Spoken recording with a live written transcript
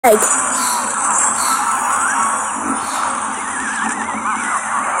Like,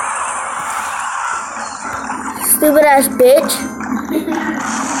 stupid ass bitch.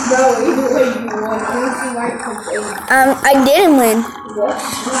 Bro, either way you won. I don't see why you're complaining. I didn't win. What?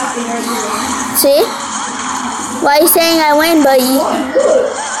 Nothing everywhere. See? Why are you saying I win, but you...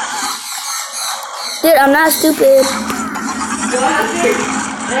 Dude, I'm not stupid. What happened?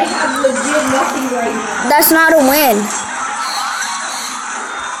 I have legit nothing right now. That's not a win.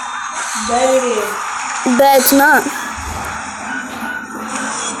 Bet it is. But it's not.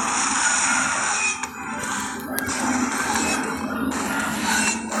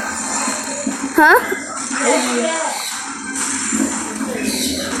 Huh?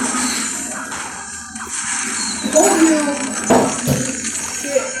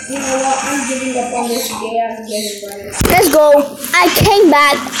 You know what? I'm giving up on this gay ass game, brother. Let's go. I came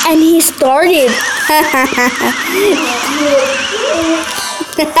back and he started.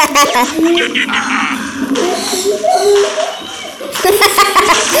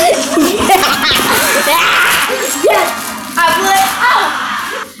 Yes, I would. Ow!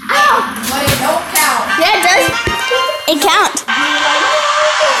 Ow! But it don't count. Yeah, it does. It counts.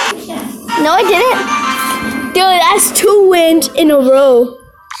 No, I didn't. Dude, that's 2 wins in a row.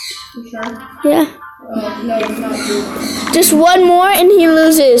 You sure? Yeah. No, it's not true. Just one more and he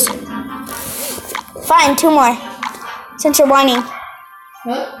loses. Fine, 2 more. Since you're whining.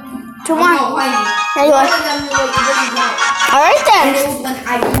 Huh? 2 I'm more. not whining. There you One are. of them was like, this is not. Alright And then. it was when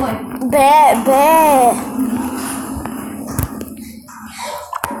I won. Bet.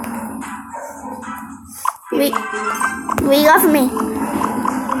 What you got for me?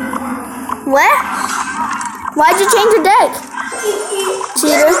 What? Why'd you change your deck?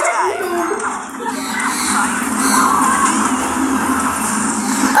 Cheater.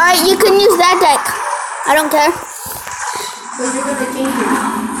 Alright, you can use that deck. I don't care. So you're gonna change it.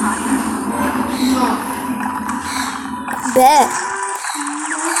 No. Bet.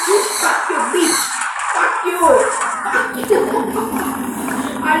 Fuck you, bitch. Fuck you. Fuck you.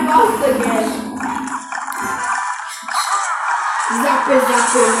 I lost again. Zapper,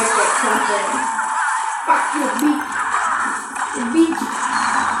 make it something. Fuck you, bitch. Bitch.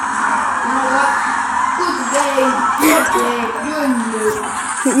 You know what? Good game. Good game.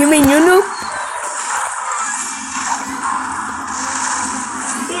 You mean you know?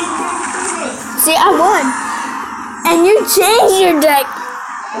 See, I won. And you changed your deck.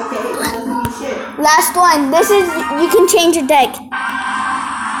 Okay, it doesn't mean shit. Last one. This is, you can change your deck.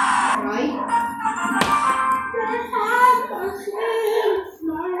 Right?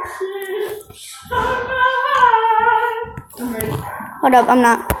 I'm ready. Hold up, I'm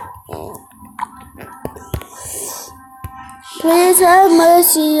not. Please have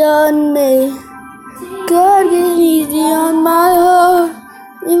mercy on me. God, get easy on my heart.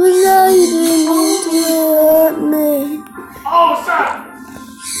 Even though you didn't mean to hurt me. Oh, stop!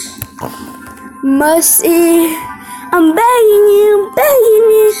 Mercy, I'm begging you,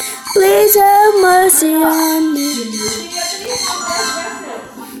 please have mercy on me.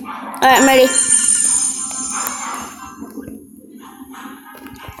 Alright, I'm ready.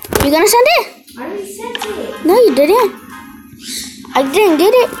 You gonna send it? I already sent it. No, you didn't. I didn't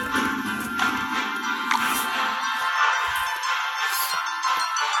get it.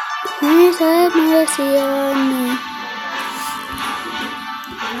 Please have mercy on me.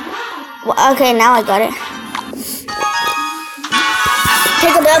 Well, okay, now I got it.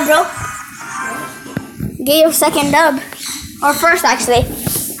 Take a dub, bro. Get your second dub. Or first, actually.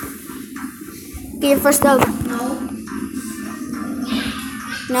 Get your first dub. No.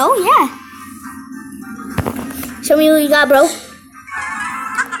 No? Yeah. Show me what you got, bro.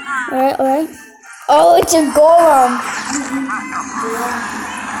 Alright. Oh, it's a golem.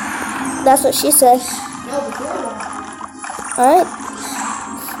 That's what she said. No, before that. Alright.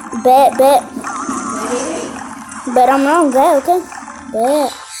 Bet. Bet I'm wrong. Bet, okay?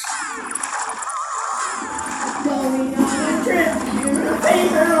 Bet.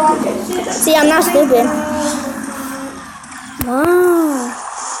 See, I'm not stupid. Wow.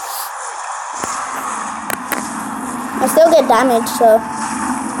 I still get damage, so.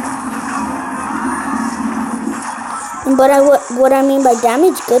 But what I mean by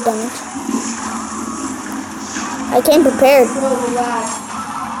damage, good damage. I came prepared.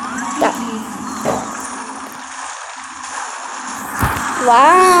 That.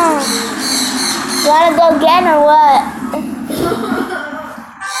 Wow. Wanna go again or what?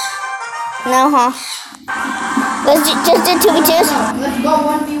 No, huh? Let's just do 2v2s. Let's go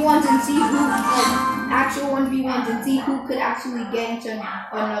 1v1s and see who, actual 1v1s and see who could actually get into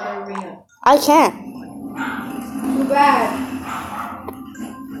another arena. I can't. Too bad.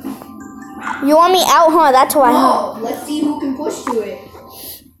 You want me out, huh? That's why. No, let's see who can push to it.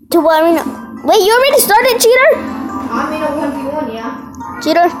 To what arena? Wait, you already started, cheater? I'm in a 1v1, yeah?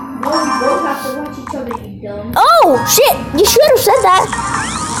 Cheater? No, we both have to watch each other, you dumb. Oh, shit. You should have said that.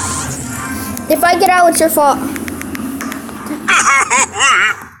 If I get out, it's your fault.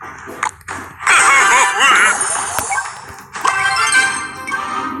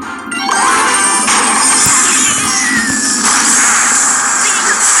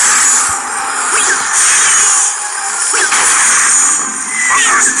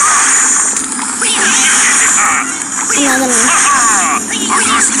 I'm not gonna.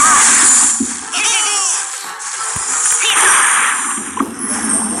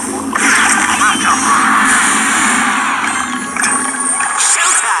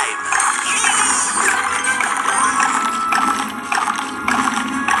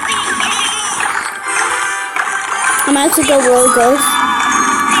 I'm actually go roll ghost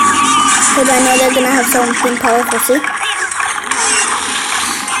because I know they're gonna have something powerful. See?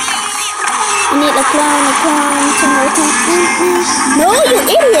 You need a clone, No, you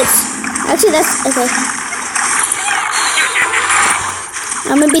idiots! Actually, that's okay.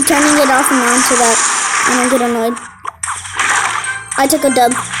 I'm gonna be turning it off and on so that I don't get annoyed. I took a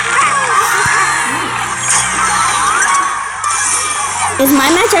dub. Is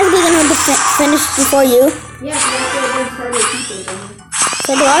my match actually gonna be finished before you? Yeah, that's what people.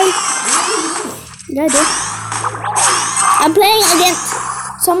 So do I? Yeah, I do. I'm playing against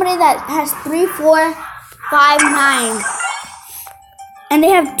somebody that has 3, 4, 5, 9. And they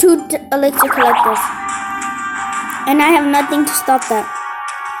have 2 elixir collectors. And I have nothing to stop that.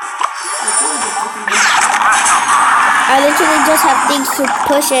 I literally just have things to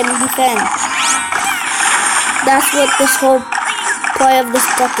push and defend. That's what this whole point of this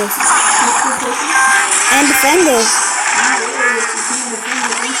stuff is. And defenders.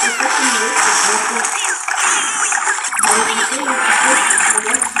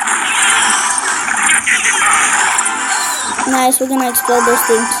 Nice, we're gonna explode those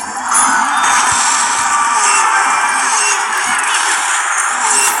things.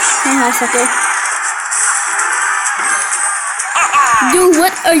 Sucker. Dude,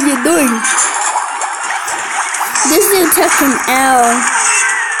 what are you doing? This dude took an L,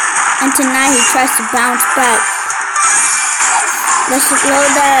 and tonight he tries to bounce back. Let's slow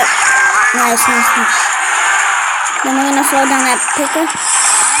that. Nice. Then we're gonna slow down that picker.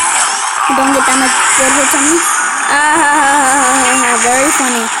 Don't get that much good hits on me. Very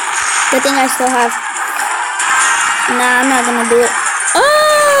funny. Good thing I still have. Nah, I'm not gonna do it.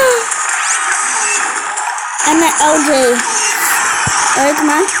 Oh! I'm at LJ. Alright, come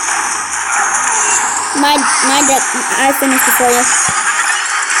on. My deck, I finished before you.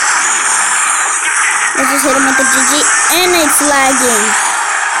 Let's just hit him with the GG. And it's lagging.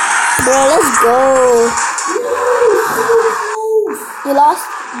 Bro, let's go. You lost?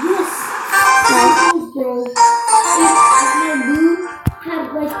 Yes. No. Bro.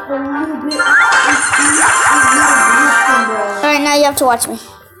 Alright, now you have to watch me.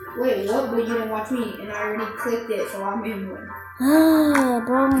 Wait, what? But you didn't watch me, and I already clicked it, so I'm in one.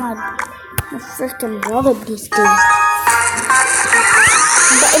 Bro, my freaking brother these days.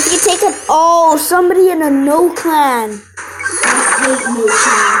 But if you take it, somebody in a no clan. I hate no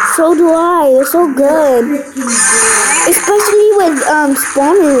clan. So do I. They're so good. Especially with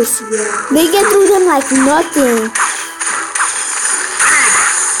spawners. Yeah. They get through them like nothing.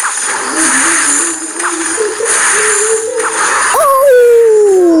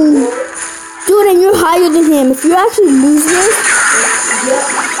 Dude, and you're higher than him. If you actually lose this,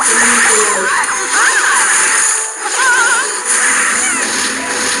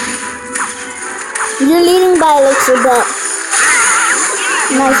 you're leading by elixir, but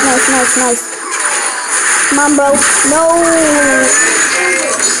nice. Come on, bro. No,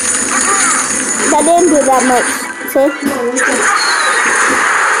 that didn't do that much. See?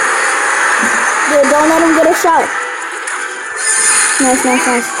 Dude, don't let him get a shot. Nice.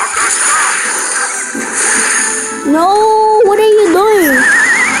 No, what are you doing?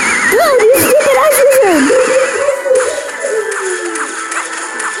 Dude, you stupid ass wizard!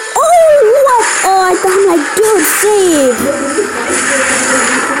 Oh, what? Oh, I thought my dude saved.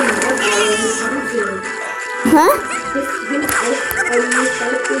 Huh?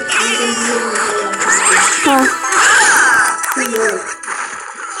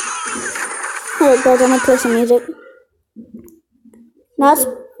 Hey guys, I'm gonna play some music.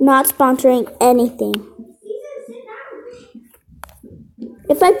 Not sponsoring anything.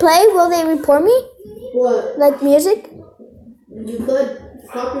 If I play, will they report me? What? Like music? You could.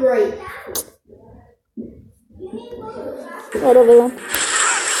 Copyright. Right over there.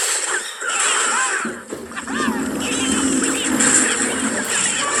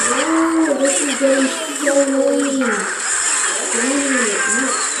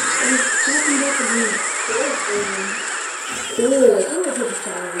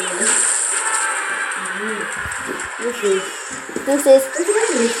 Deuces.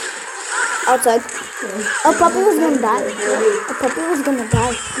 Outside. A puppy was gonna die. A puppy was gonna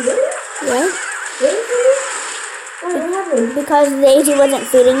die. Yeah. Because Daisy wasn't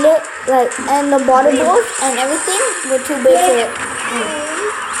feeding it, like, and the water bowls and everything were too big for it.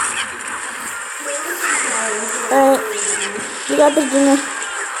 Alright, you got this, Junior.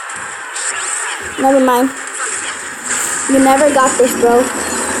 Never mind. You never got this, bro.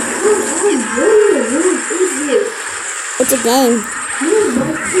 It's a game.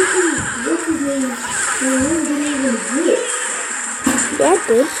 Yeah, it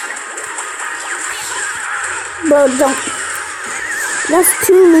did. Bro, don't. That's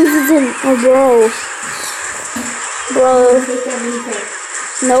 2 losers in a row. Bro.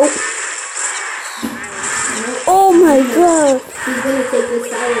 Nope. Oh my god. He's gonna take this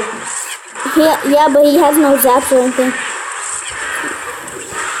side. Yeah, but he has no zaps or anything.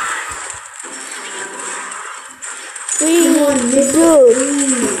 Dude.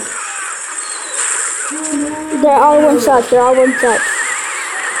 They're all one shot.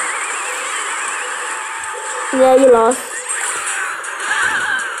 Yeah, you lost.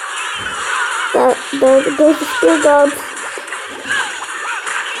 There's the spear guard.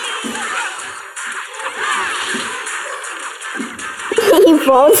 He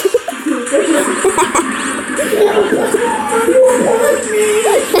falls.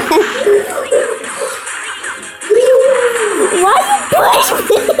 Why you push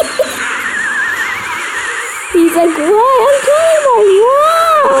me? He's like, why? I'm trying my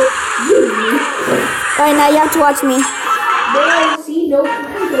wow. Alright, now you have to watch me. They see no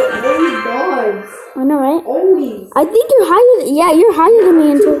plans, they're always gods. I know, right? Always. I think you're higher. Yeah, you're higher than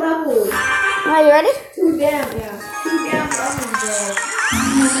me. 2 levels. Alright, you ready? 2 damn, yeah. 2 damn levels, bro.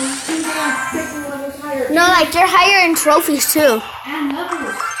 2 damn freaking levels higher. No, like you're higher in trophies too. And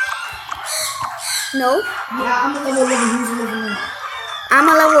levels. No? Yeah, I'm a level 11. Who's a level 9? I'm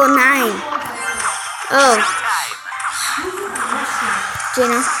a level 9. Oh.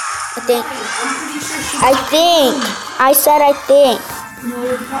 Gina, I think. I said I think. No,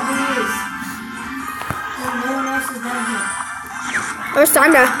 it probably is. No one else is down here. Where's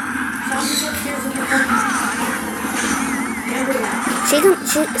Sandra? Sandra's upstairs in the apartment.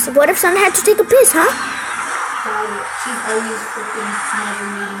 What if Sandra had to take a piss, huh? She's always freaking never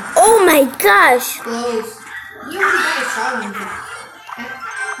meeting. Oh my gosh. Close. You already got a shot on him.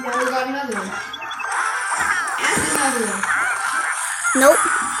 Now we got another one. And another one. Nope.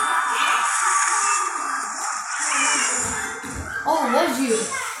 Oh, it was you.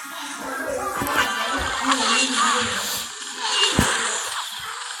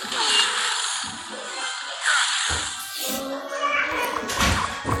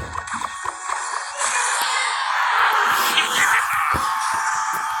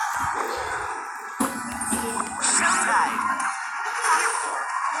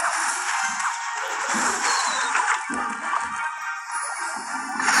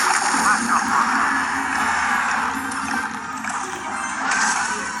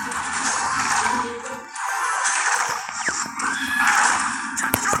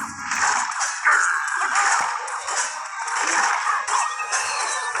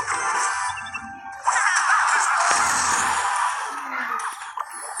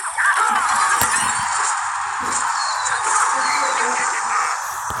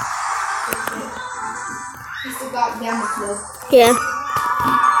 He still got damage though. Yeah.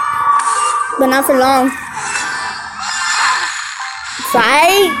 But not for long.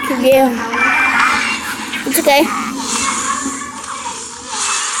 Fight? Yeah. It's okay.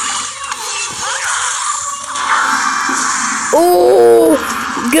 Oh,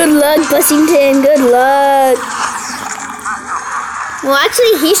 good luck, Bussington. Good luck. Well,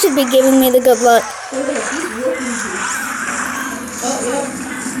 actually, he should be giving me the good luck.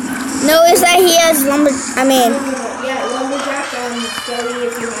 No, it's that he has Yeah, lumberjack and Skelly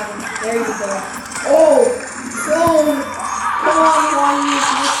if you have him. There you go. Oh! Come on, Juan, you're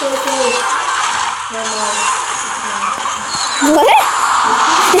so close. Never mind. What?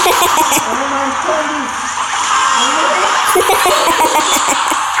 Never mind, Cody.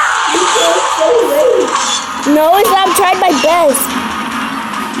 You go so late. No, it's not. I've tried my best.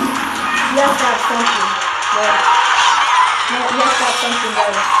 You have to have something. No, you have to have something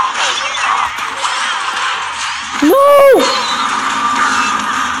better. No!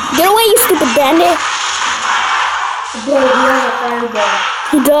 Get away, you stupid bandit. Bro, you have a fireball.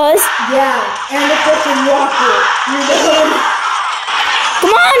 He does? Yeah, and a freaking rocket. You're done.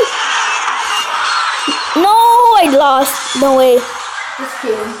 Come on! No, I lost. No way. Just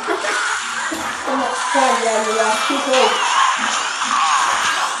kidding. Come on, yeah, you lost. Too close.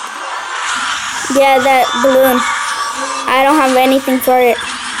 Yeah, that balloon. I don't have anything for it.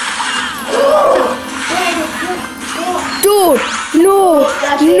 Dude, no,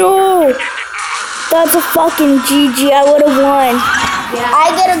 no. That's a fucking GG. I would have won. Yeah.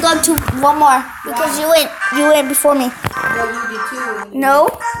 I gotta go to one more because you went before me. No, you did too. No,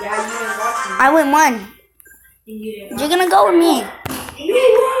 Yeah, you didn't watch me. I went one. And you didn't. You're gonna go with me. Wait,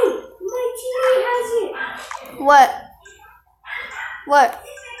 my teammate has it. What? What?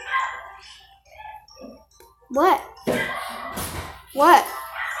 What? What? I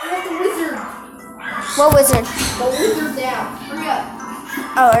got the wizard. What wizard? The wizard down. Hurry up.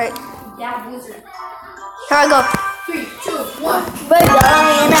 Alright. Down wizard. Here I go. 3, 2, 1. But in a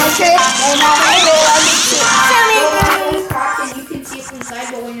trick, and I It's cracked and you can see it from the side,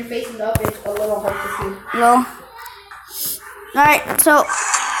 but when you're facing up, it's a little hard to see. No. Alright, so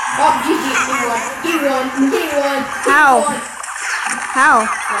Oh, GG. He won. How? He won. how? I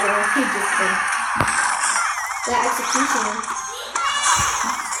don't know. He just won. That execution.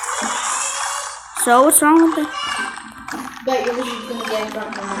 So what's wrong with it? But you're just gonna get in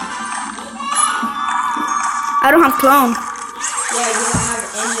front of me. I don't have clone. Yeah, you don't have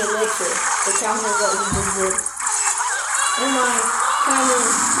any elixir. The counter what we just did. Never mind. Counter.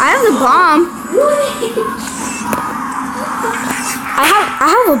 I have the bomb. I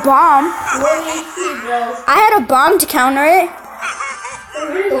have a bomb. What HP, bro? I had a bomb to counter it. For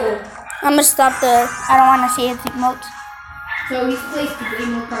real. I'm gonna stop the. I don't want to see his emotes. So he's played 3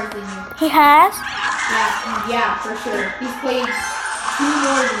 more cards than you. He has. Yeah, for sure. He's played 2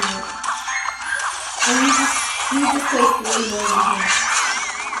 more than you. And you just played 3 more than him.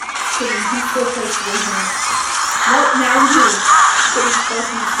 Kidding, he still plays 3 more. Nope, now you. Kidding, both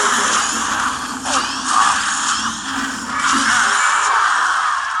of you still play.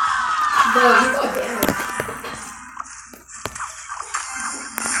 Bro, you got damage.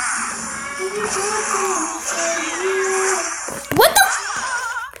 What the?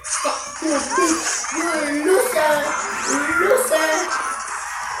 You're a loser.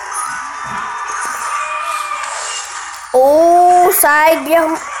 Oh, side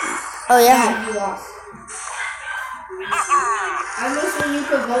viejo. Oh yeah. Yeah, you lost. I wish when you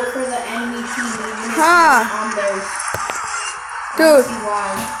could vote for the enemy team, even if Huh. it's on theirs. I Dude. don't see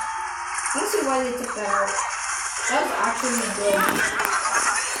why. I don't see why they took that out. That was actually good.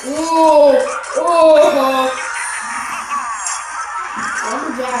 Oh!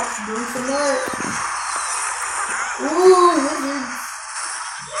 Lumberjacks doing some work. Ooh, wizards.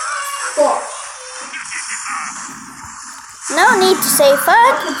 Fuck. No need to say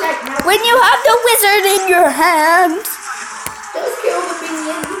fuck Protect now. when you have the wizard in your hands. Just kill the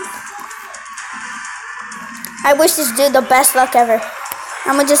minions. I wish this dude the best luck ever.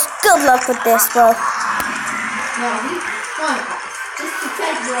 I'ma just good luck with this, bro. No, come on. Just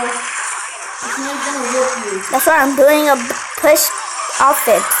protect, bro. It's not gonna whoop you. That's why I'm doing a push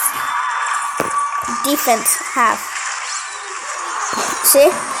offense. Defense half. See?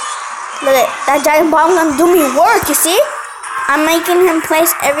 Look at that giant bomb gonna do me work, you see? I'm making him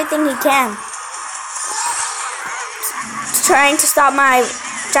place everything he can. Trying to stop my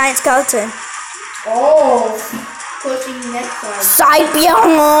giant skeleton. Oh, pushing next side. Side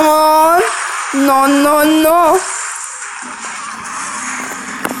beyond. No.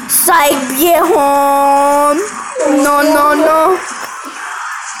 Side beyond. No.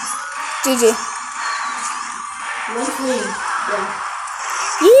 GG. One swing. Yeah.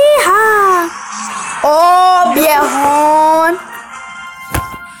 Yeehaw! Oh, viejon!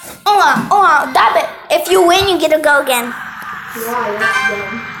 Oh, dab it. If you win, you get to go again. Why? That's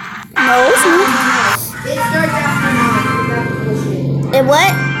dumb. No, it's not. It starts after mine. That's bullshit. It what?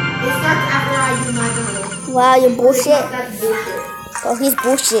 It starts after I do my battle. Wow, you're bullshit. That's bullshit. Oh, he's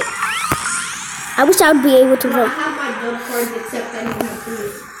bullshit. I wish I would be able to I vote. have my dub cards except I don't have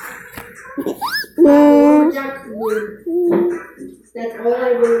food. Mm, Jack wood. That's all I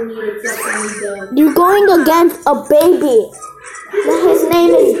really need except I need dub. you're going against a baby. His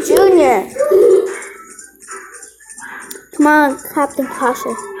name is Junior. Come on, Captain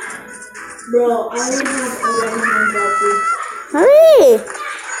Kasha. Bro, I only have 11 dog food. Hurry!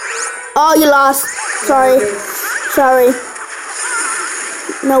 Oh, you lost. Sorry.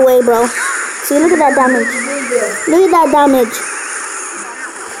 No way, bro. See, look at that damage. Look at that damage.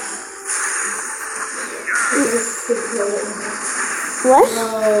 What?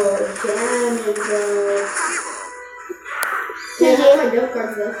 Oh, damn it, bro. Yeah, I have my dub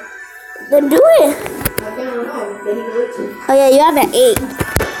cards though. Then do it. I don't know. Then he goes to. Oh yeah, you have an 8.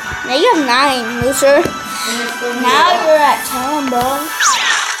 Now you have 9, loser. And it's going Now you're at 10, bro.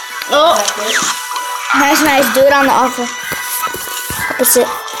 Oh, nice. Do it on the opposite.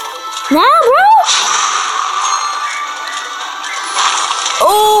 Nah, bro.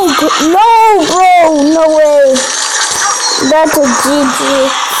 Oh, no, bro. No way. That's a GG.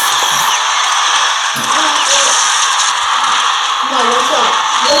 No, what's up?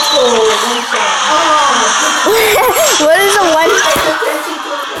 Let's go. One shot. Oh. What is a one?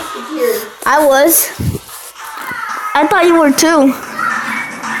 I was. I thought you were too.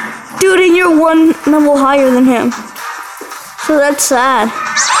 Dude, and you're one level higher than him. So that's sad.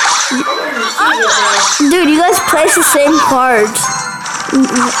 Dude, you guys place the same cards.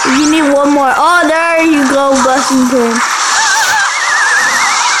 You need one more. Oh, there you go, Bussington.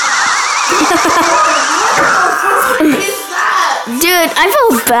 Dude, I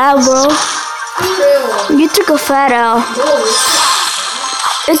feel bad, bro. You took a fat L.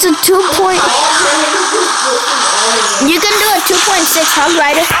 It's a 2 point. You can do a 2.6 hug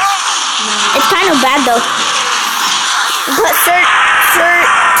rider. It's kind of bad though. But Sir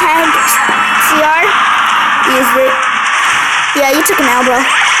Tag CR used it. Yeah, you took an L, bro.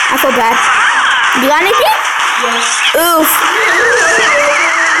 I feel bad. You got anything? Yeah. Oof.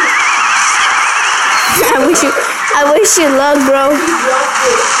 I wish you luck, bro.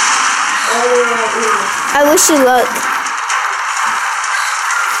 I wish you luck.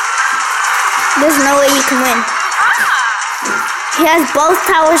 There's no way you can win. He has both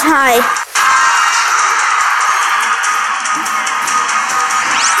towers high.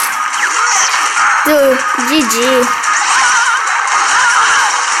 Dude, GG.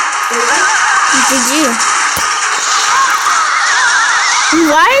 GG.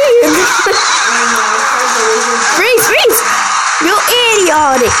 Why are you... Freeze, freeze! You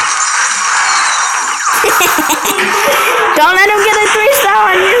idiotic. Don't let him get a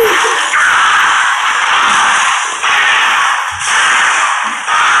 3-star on you.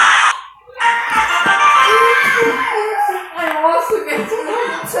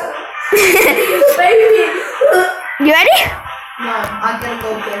 You ready? No, I'm gonna go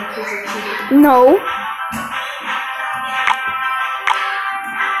again because you're cheating. No.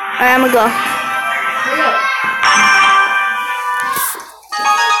 Alright, I'm gonna go. Hurry up.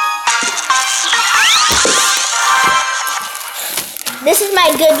 This is my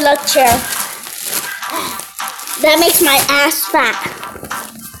good luck chair. That makes my ass fat.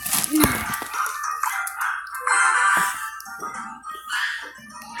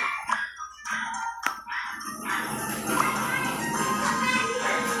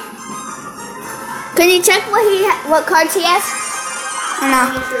 Can you check what cards he has? Or no?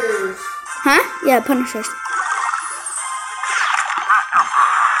 Punishers. Huh? Yeah, Punishers.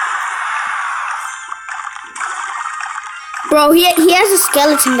 Bro, he has a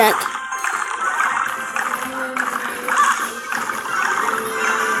skeleton deck.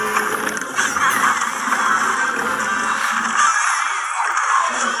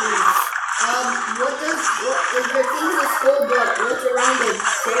 What is your thing in the skull, but what's around it?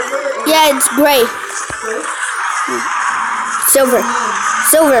 Silver? Yeah, it's gray. Silver.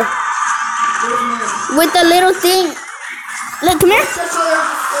 Silver. With the little thing. Look, come here. What's the color of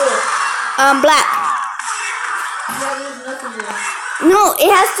the skull? Black. Yeah, there's nothing there. No, it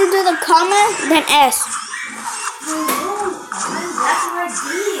has to do the comma, then S. That's what I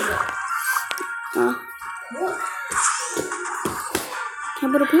did. Look. Can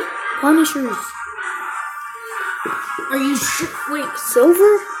I put a P? Punishers. Are you sure? Wait.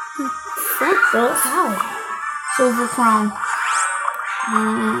 Silver? Fuck, bro. How? Silver crown.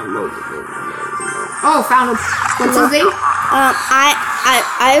 Oh, found him. What's his name?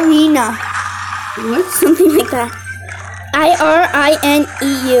 Irina. What? Something like that.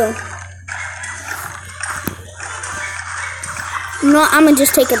 IRINEU. No, I'm gonna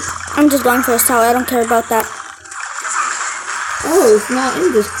just take it. I'm just going for his tower. I don't care about that. Oh, it's not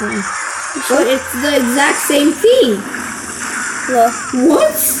in this coin. But it's the exact same thing. Look.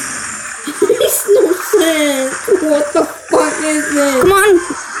 What? Makes no sense. What the fuck is this? Come on.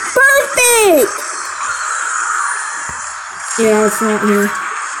 Perfect. Yeah, it's not here.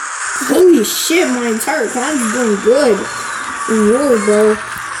 Holy shit, my entire time's doing good. In yours, bro.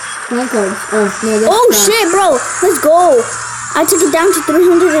 Coin cards. Oh, no, that's Oh, trash. shit, bro. Let's go. I took it down to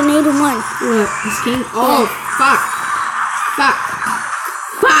 381. What? This game? Oh, fuck. Fuck.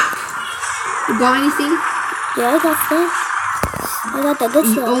 Fuck. You got anything? Yeah, I got that. I got that good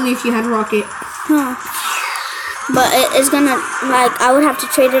stuff. Only if you had rocket. Huh. But it's gonna, like, I would have to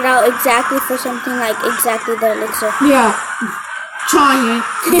trade it out exactly for something like exactly the elixir. Yeah. Giant.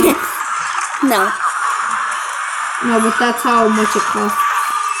 No. No, but that's how much it costs.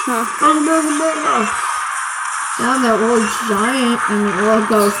 Huh. Now they're all giant and it all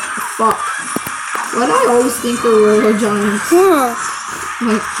goes, fuck. Why do I always think they're royal giants? Huh.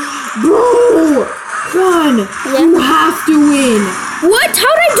 Like, bro! Juan, you have to win. What?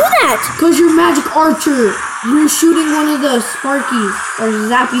 How did I do that? Because you're Magic Archer. You're shooting one of the Sparkies or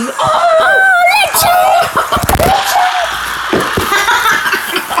Zappies. Oh,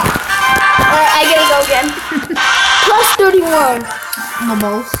 Alright, I gotta go again. Plus 31. No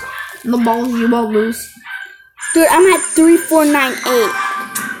balls. No balls, you won't lose. Dude, I'm at 3498.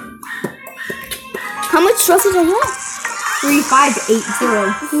 How much trophies I have?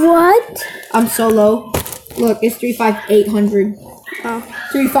 3580. What? I'm so low. Look, it's 35800. Oh.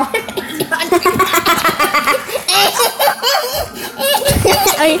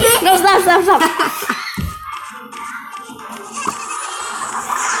 35800. No, stop.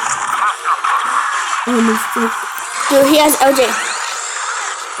 Dude, he has LJ.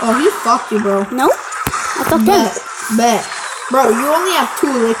 Oh, he fucked you, bro. No? I fucked him. Bet. Bro, you only have 2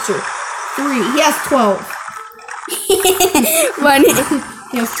 elixir. 3. He has 12. One.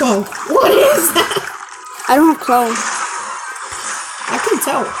 He has 12. What is that? I don't have clone. I can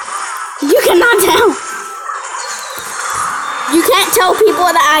tell. You cannot tell. You can't tell people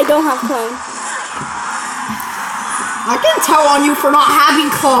that I don't have clone. I can tell on you for not having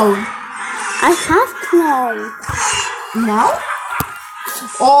clone. I have clone. Now?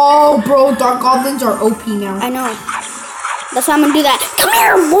 Oh, bro, Dark Goblins are OP now. I know. That's why I'm gonna do that. Come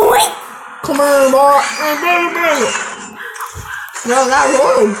here, boy. Come here, boy. Bro, that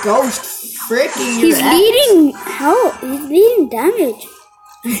Royal Ghost freaking your He's leading. How? He's leading damage.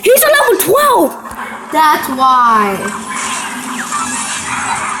 He's a level 12. That's why.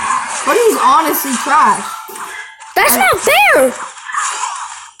 But he's honestly trash. That's not fair.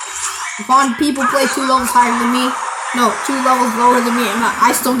 If people play 2 levels higher than me, no, 2 levels lower than me, and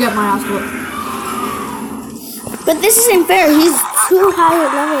I still get my ass whooped. But this isn't fair. He's 2 higher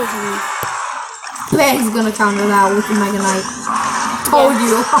levels than me. Bet he's gonna counter that with the Mega Knight. Told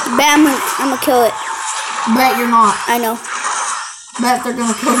you. Bet I'm gonna kill it. Bet you're not. I know. Bet they're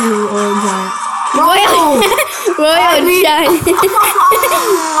gonna kill your Royal Giant. Royal Giant.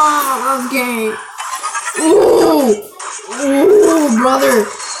 Okay. Ooh, brother.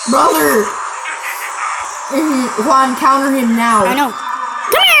 Juan, counter him now. I know.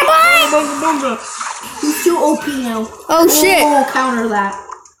 Come here, boy. He's too OP now. Oh shit. Oh, counter that.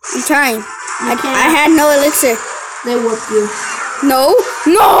 I'm trying. I can't. had no elixir. They whooped you. No.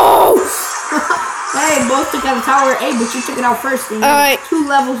 Hey, both took out the tower A, but you took it out first. And Alright. 2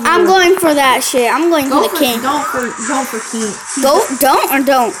 levels. I'm lower. going for that shit. I'm going Go for the king. Don't for king. Don't or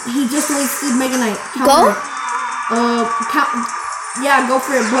don't? He just wasted Mega Knight. Go? Yeah, go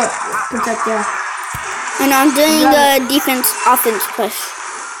for it, but protect, yeah. And I'm doing the offense push.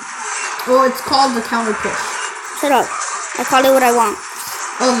 Or it's called the counter push. Shut up. I call it what I want.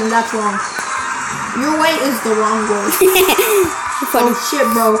 Oh, then that's wrong. Your way is the wrong way. Funny. Oh shit,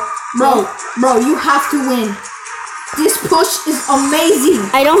 bro, you have to win. This push is amazing.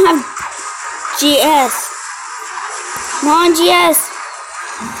 I don't have GS. Come on, GS.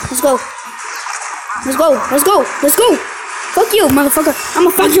 Let's go. Fuck you, motherfucker. I'ma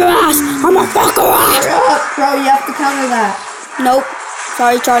fuck your ass. I'ma fuck your ass. Bro, you have to counter that. Nope.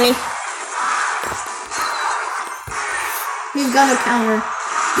 Sorry, Charlie. He's gonna counter.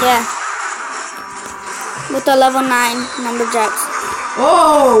 Yeah. With the level 9 lumberjacks.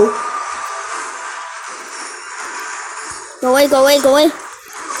 Oh! Go away.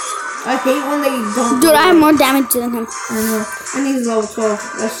 I hate when they don't. Dude, I have more damage than him. I know. And he's level 12.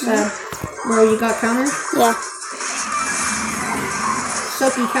 That's sad. Bro, you got counter? Yeah.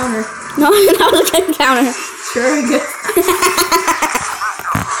 Sucky counter. No, not a good counter. Sure, good.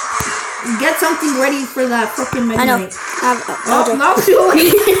 Get something ready for that fucking Mega I know. Knight. Oh, No, do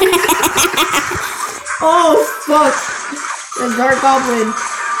it. Oh, fuck. The Dark Goblin.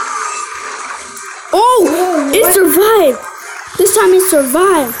 Oh, it what? survived. This time it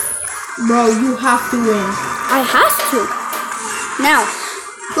survived. Bro, you have to win. I have to. Now.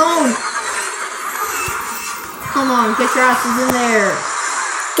 Clone. Come on, get your asses in there.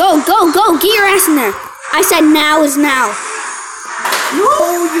 Go. Get your ass in there. I said now is now.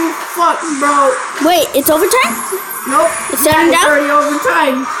 No, you fuck, bro. Wait, it's overtime? Nope. It's starting down? already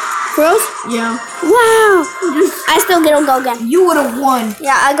overtime. Girls? Yeah. Wow. I still get to go again. You would have won.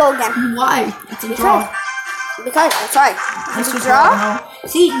 Yeah, I go again. Why? It's a draw. Because, sorry. It's a draw? No.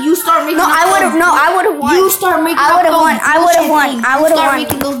 See, you start making. No, I would have won. You start making. I would have won. I would have won. I would have Start won.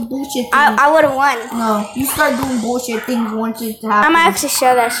 making those bullshit things. I would have won. No, you start doing bullshit things once it happens. I'm actually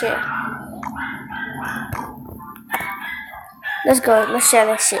share that shit. Let's go. Let's share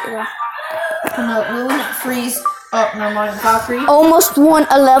that shit, bro. No, Loon, freeze. Oh, never mind. Valkyrie. Almost won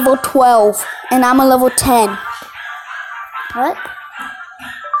a level 12, and I'm a level 10. What?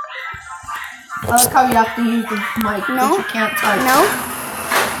 like how you have to use the mic, No. but you can't type. No.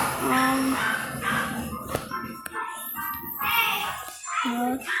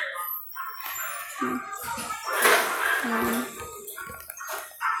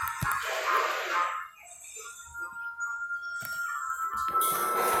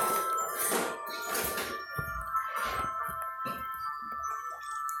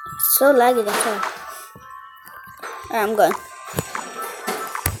 So laggy, that's why. Alright, I'm going.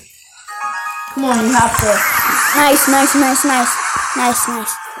 Come on, you have to. Nice.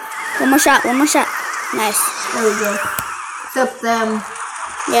 One more shot. Nice. There we go. Except them.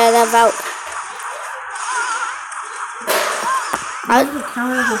 Yeah, that vault.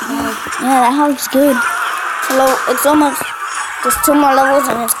 Yeah, that house is good. Hello, it's almost just 2 more levels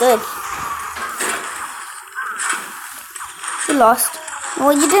and it's good. You lost.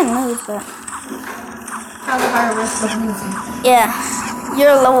 Well, you didn't lose, but Have a higher risk of losing. yeah,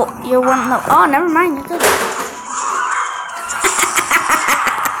 you're low. You're 1 level. Oh, never mind. You're good.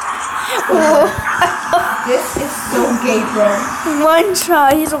 This is so gay, bro. 1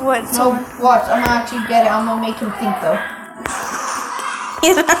 try. He's a one. So watch, I'm gonna actually get it. I'm gonna make him think though.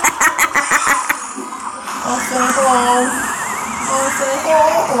 I'll say hello.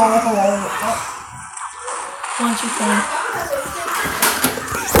 Once you can.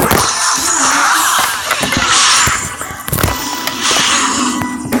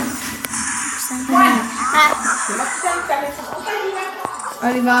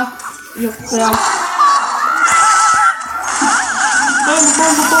 Allez, va. Je reprends.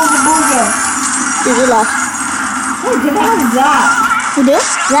 Did you lost? Oh, did I have that? You do? Is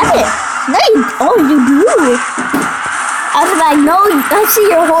that it? No, you do. I was like, no, I see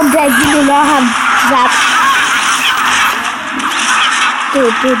your whole deck. You do not have that. Dude,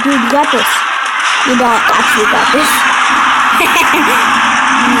 you got this. You don't actually got this.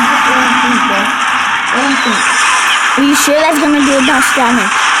 Are you sure that's gonna do enough damage?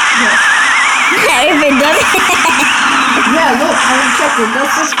 Yeah. If it doesn't. Yeah, look, I will check it.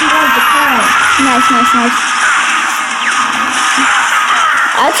 That's 61 to pound. Nice.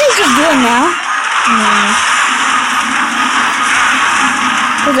 I'd say just do it now.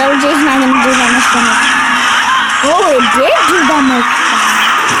 Because LJ's not gonna do that much damage. Oh, it did do that much.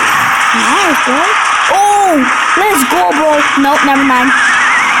 Nice, bro. Oh, let's go, bro. Nope, never mind.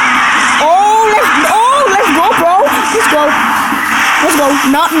 Oh, let's go, bro. Let's go.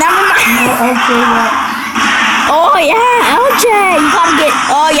 No, never mind. No, okay, what? Oh yeah, LJ, you gotta get.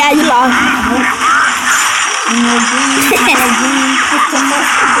 Oh yeah, you lost. No green. Put some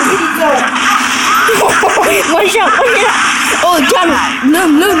mustard. Here you go. One shot. Oh, John, look.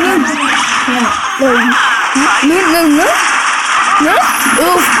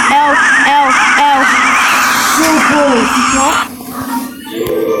 Oof, L.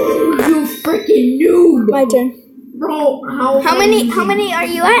 You freaking noob. My turn. Bro, How many are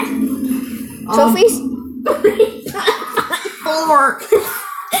you at? Trophies? 4.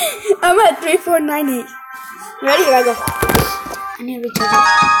 I'm at 3, 4, 9, 8. Ready? Here I go. I need to recharge it.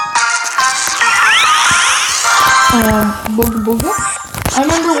 Booga. I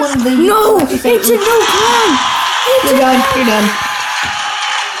remember when they No! It's a no clan! You're done.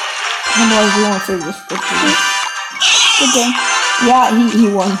 I'm always going to say this quickly. Good game. Yeah, he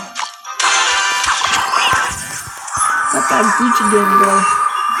won. That's that Gucci game, bro.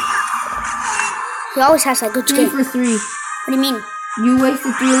 He always has that good 3 game. for 3. What do you mean? You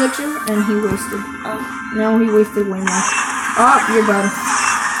wasted 3 elixir, and he wasted. Oh. Now he wasted way more. Oh, you're done.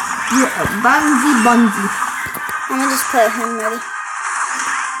 You're a bunsy. I'm gonna just put him ready.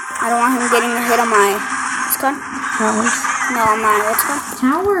 I don't want him getting a hit on my... What's it called? Towers. No, on my... What's it called?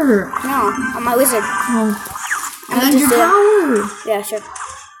 Tower. No, on my wizard. Oh. I'm And gonna your just do it. tower. Yeah, sure.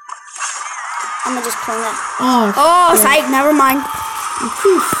 I'm gonna just clone that. Oh, Oh, psych, never mind. you're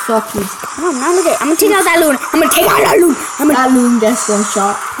too sucky. Oh, now look at it. I'm gonna take out that loon. That loon gets 1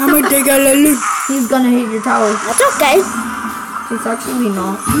 shot. I'm gonna take out that loon. He's gonna hit your tower. That's okay. It's actually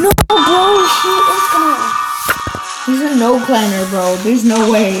not. No, bro, he is gonna... He's a no clanner, bro. There's no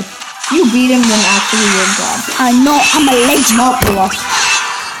way. You beat him, then actually you're god. I know, I'm a legend. Not you lost.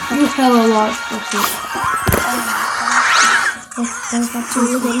 You hella lost. Okay.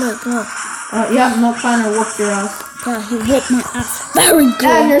 Look. Yeah, no clanner whooped your ass. God, he hit my ass very And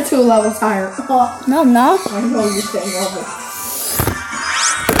good. you're 2 levels higher. No, no. I know you're saying all this.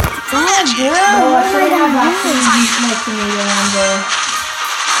 God, bro. No, I should have actually used my tomato on there.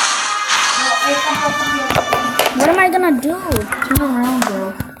 What am I gonna do? Turn around,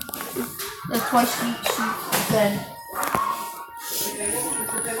 bro. That's why she said.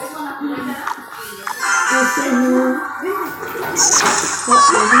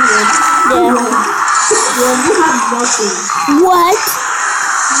 Yeah. Well, you have nothing. What?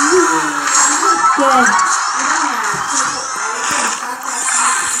 Yeah.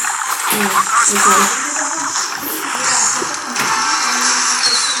 Okay.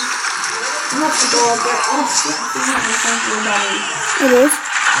 I have to go up there. Oh shit, I think my friends were dying. It is.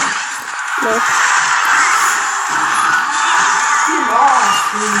 No. You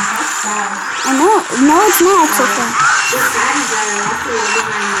lost, dude. That's sad. I know. No, it's not. It's okay. It's sad that I lost to one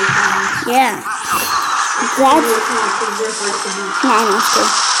of my friends. Yeah. That's That's. what they're hard to beat. No, I know. It's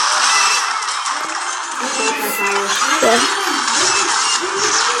good. That's my power. Yeah.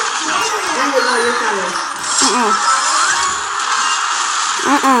 And they got your power.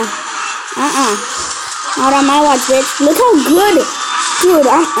 Not on my watch, bitch. Look how good, dude.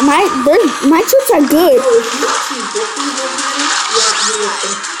 My troops are good. So if you actually get these one time, you have to do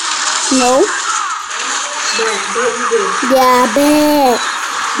it. No. But you did. Yeah, bet.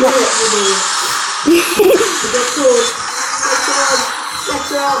 You did. Get told. Get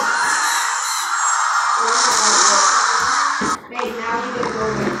told. Hey, now we get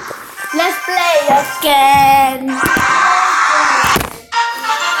going. Let's play again.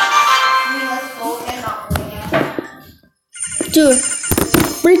 Dude,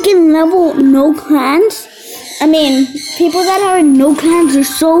 freaking level no clans. I mean, people that are in no clans are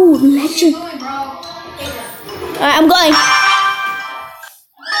so legend. Alright, I'm going.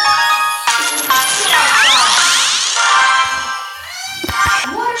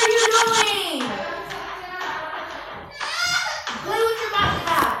 What are you doing? Play with your mouse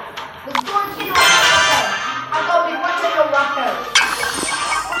pad. The door can't open. I'm going to watch it go rocker.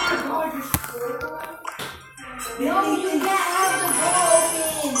 No, you can't have the door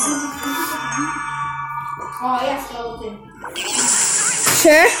open. Oh, yeah, skeleton.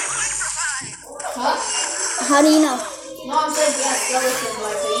 Sure? Huh? How do you know? No, I'm saying yeah, skeleton,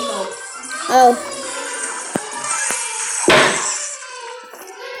 like, so you know. Oh.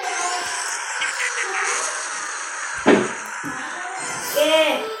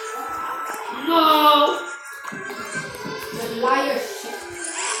 Yeah. No. The liar shit.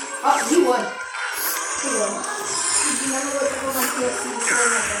 Oh, you won. You won. You never looked at my PFC before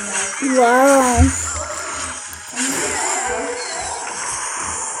nothing, guys. Wow.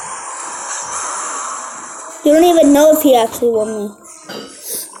 You don't even know if he actually won me.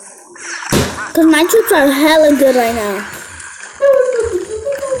 Because my troops are hella good right now.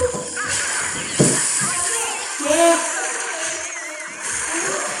 Yeah.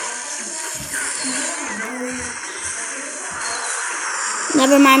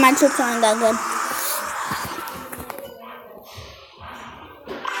 Never mind, my troops aren't that good.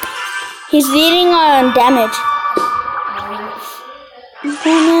 He's leading on damage. I'm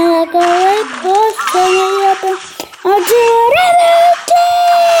gonna like a red horse, turn it up and I'll do whatever it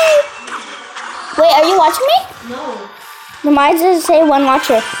takes. Wait, are you watching me? No. Then why does it say one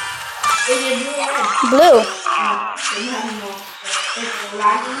watcher? Is it blue or red? Blue. Oh, so you have no. It's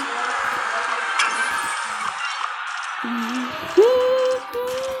lagging.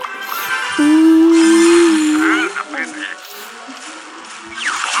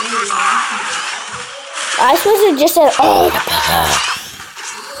 I suppose it just said, oh,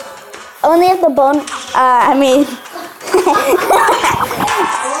 only if the bone, I mean,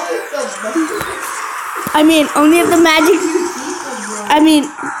 only if the magic,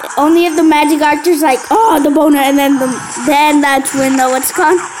 only if the magic archer's like, oh, the boner, and then that's when the, what's it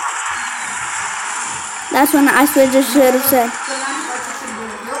called? That's when the ice wizard should have said.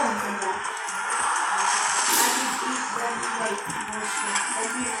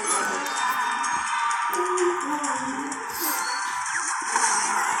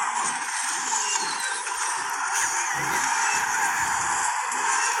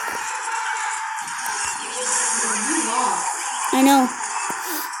 I know.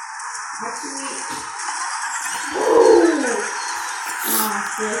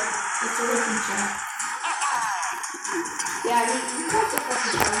 It's a looking shot. Yeah, you got the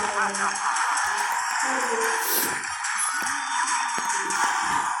fucking shot right now.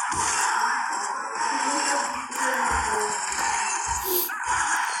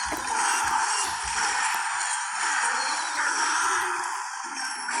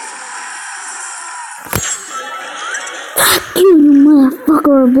 You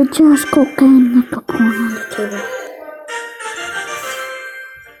motherfucker, bitch ass cocaine nipple porn on the table.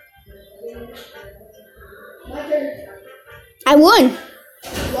 My turn. I won.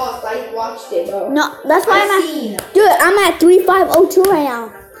 You lost. I watched it, bro. No, that's why I'm seen. at. Dude, I'm at 3502 right now.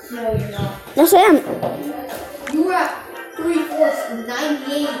 No, you're not. Yes, I am. You were at 3/4,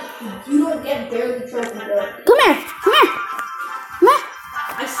 98. You don't get barely trophy, bro. Come here. Come here. Come here.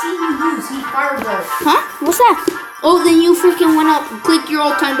 I see you lose. He fireball. Huh? What's that? Oh, then you freaking went up and click your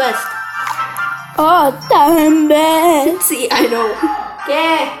all-time best. Oh, time best. See, I know.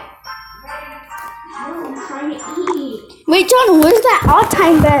 Okay. No, I'm trying to eat. Wait, John, where's that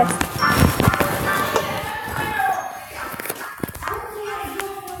all-time best?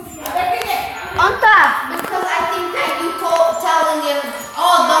 Anta! Because I think that you telling him,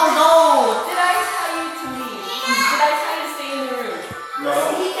 oh, no. Did I tell you to leave? Did I tell you to stay in the room? No.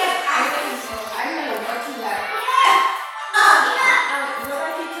 He kept asking, so I don't know what you got. What did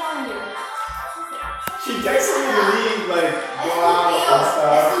I keep telling you? She texted me to leave, like, go out and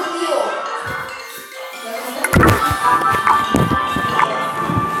stuff.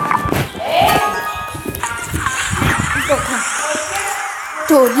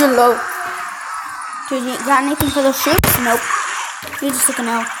 Dude, you're low. Dude, you got anything for those shoots? Nope. You just took an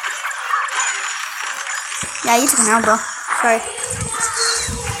L. Yeah, you took an L, bro. Sorry.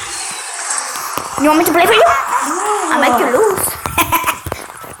 You want me to play for you? I'll make you lose.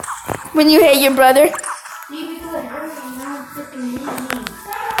 When you hate your brother.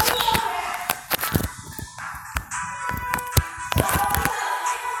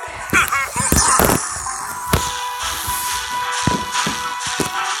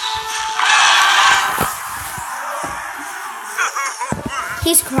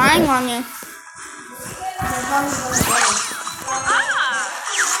 He's crying on you.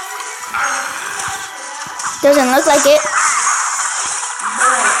 Doesn't look like it.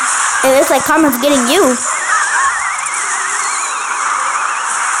 It looks like Karma's getting you.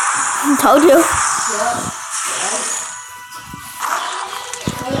 I told you.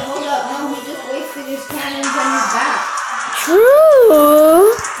 Hold up, no, he just wasted his cannons on his back.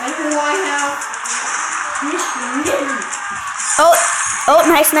 True. And who I have? Mr. Oh,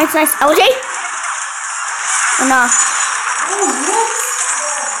 nice. LJ? Oh, no.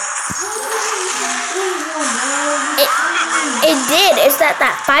 It did. It's that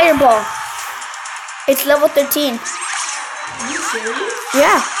fireball. It's level 13. Are you serious?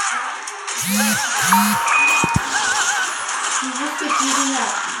 Yeah. You just keep using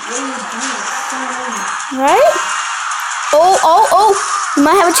that really deep. Right? Oh. You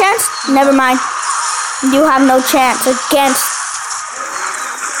might have a chance. Never mind. You have no chance against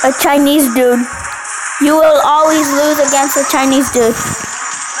a Chinese dude. You will always lose against a Chinese dude.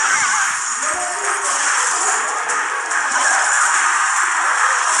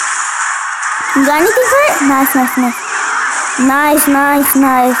 You got anything for it? Nice.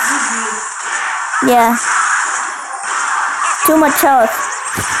 Nice. Yeah. Too much health.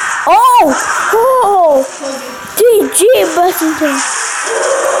 Oh! GG, Bussington.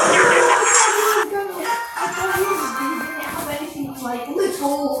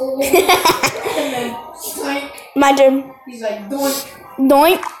 My turn. He's like, doink.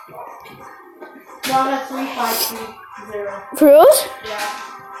 Doink. Down at 3-5-2-0. For reals? Yeah.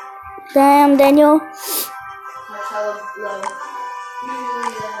 Damn, Daniel. That's hella low.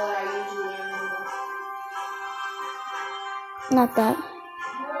 Usually than what I usually am. Not that.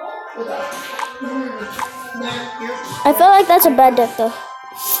 What I feel like that's a bad deck though.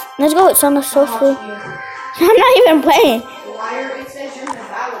 Let's go with Summer so free. I'm not even playing. Liar, it says you're in a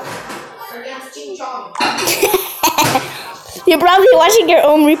battle against Ching Chong. You're probably watching your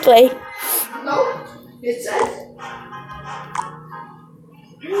own replay. No, it says.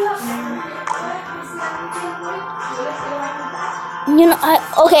 You know,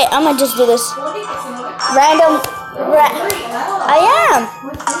 okay, I'm gonna just do this. Random. I am.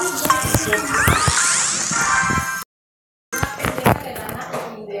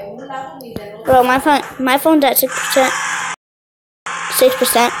 Bro, my phone's at 6%.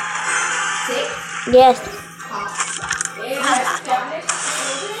 6%. Yes.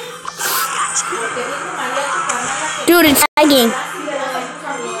 Dude, it's lagging.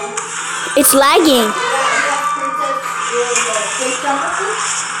 It's lagging.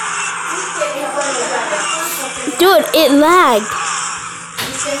 Dude, it lagged.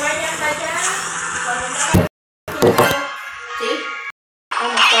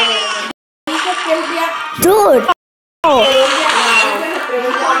 Dude. Oh.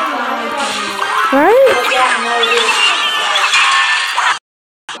 Right?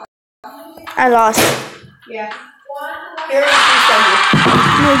 I lost. Yeah. Here are 3 seconds.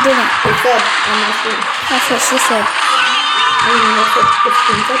 No, you didn't. It said on my screen. That's what she said. I mean, that's what the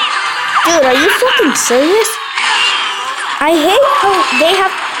screen said. Dude, are you fucking serious? I hate how they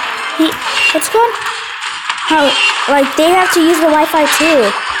have... what's it called? How, like, they have to use the Wi-Fi too.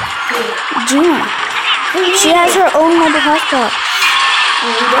 Gina. She has her own mobile hotspot.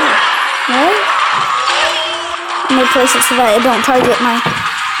 Right? Let me place it so that it don't target my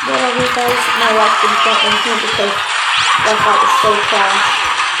Whatever, guys. My laptop's not in here because Wi-Fi is so fast.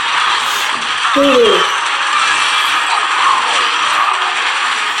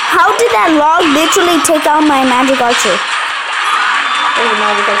 How did that log literally take out my magic archer? Oh, the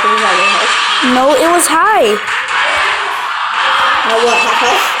magic archer was that really high? No, it was high. What,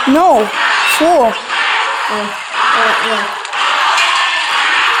 half? No, full. Yeah.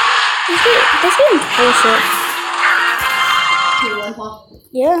 This game's bullshit. You won, huh?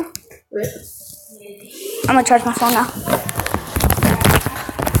 Yeah. Rip. I'm gonna charge my phone now.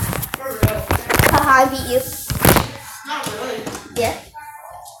 For real. Haha, I beat you. Not really. Yeah.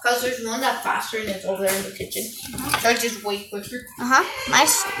 Because there's one that's faster and it's over there in the kitchen. Charges way quicker.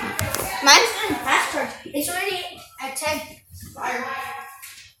 Mine's fast charge. It's already at 10. Fire.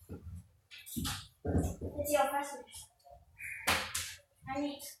 Let's see how fast it is.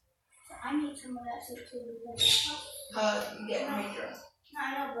 I need some of that too. You get my drone. No,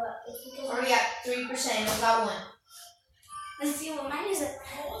 I know, but it's because Already at 3%. I got one. let's see what mine is at.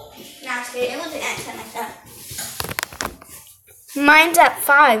 Nah, it's okay. It wasn't at 10 like that. Mine's at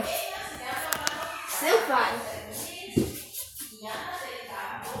 5. Still 5.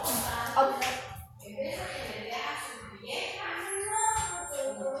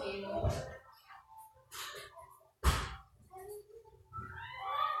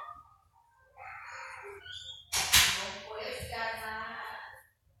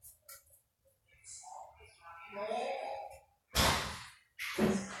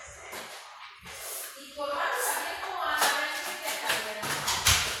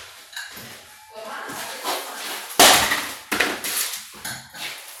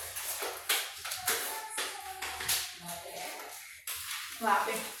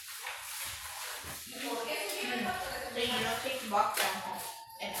 Laughing. So you don't take the box down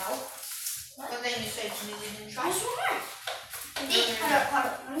and out. But then you say to me you didn't try. I swear. Hold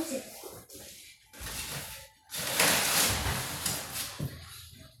up. Let me see.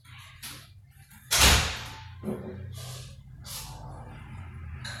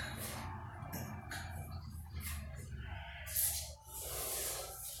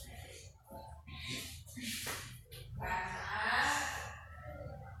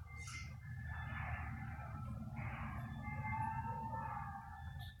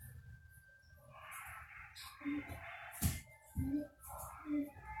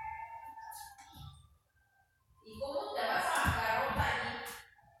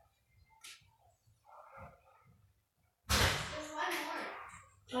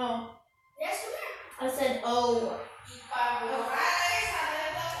 Oh. Yes, come here. I said, oh.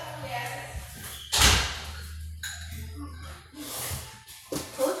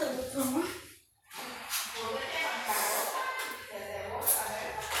 Told you what's wrong.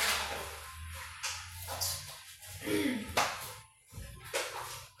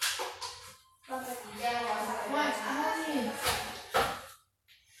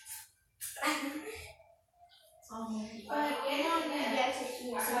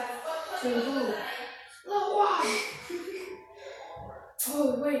 To who? Lowan!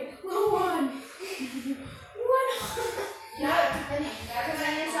 Oh, wait. Lowan! What? Yeah, because I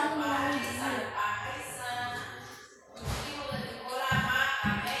need something I need to do.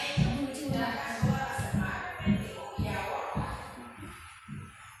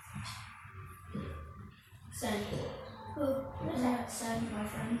 Send. Who? Who's that? Send, my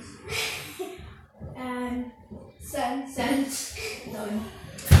friends. And Send. Done.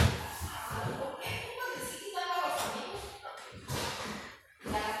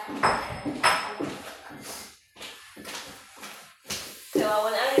 So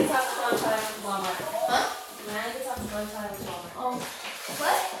when I get talk to one time with Walmart. Huh? When I get talk to one time with Walmart. oh,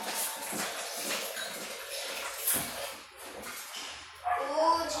 what?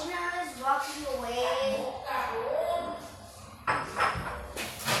 Oh, Gina is walking away.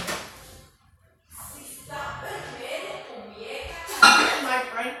 My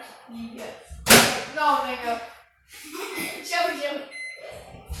friend? Yes. No, nigga. Show.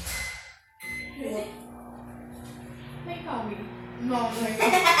 Make on me. No, nigga.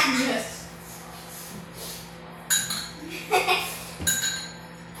 Yes.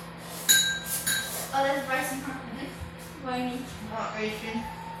 Oh, that's Bryson. What do you mean? Not Asian.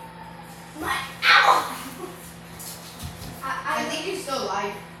 My ow! I think he's still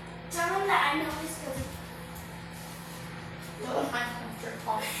alive. Tell him that I know his cousin. No, I'm from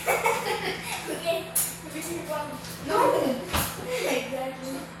Paul. Okay, let me see your phone. No.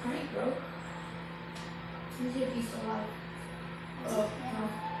 Exactly. Right, bro. Let me see if he's still alive. Oh, no.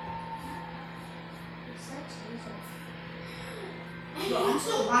 Bro, I'm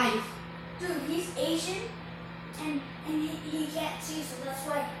still alive. Dude, he's Asian. And he can't see, so that's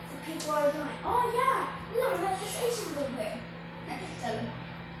why the people are going, oh yeah, look, let this Asian go there. Tell him.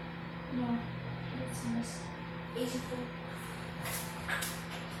 No, it's Miss Asian food.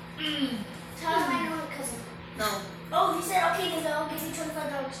 Tell him I know her cousin. No. Oh, he said okay, because I'll give you $25.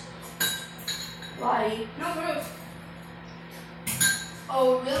 Why? No, bro.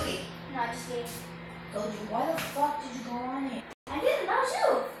 Oh, really? No, I just kidding. Told you. Why the fuck did you go on it? I didn't, that was you.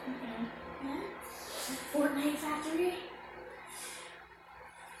 Fortnite Factory.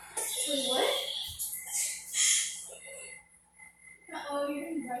 Wait, what? Oh, you're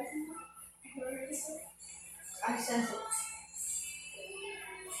in Bryson? I sent it.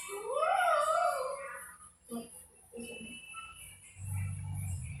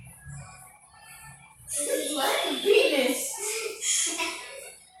 What? Penis!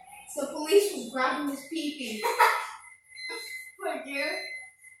 The police was grabbing his pee-pee. What, dear?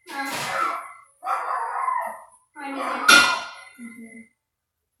 I mean,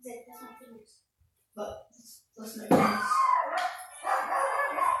 that's my fingers. But that's my penis.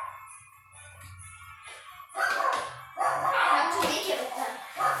 How'd you make it with that?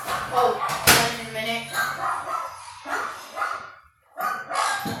 Oh, 1 minute.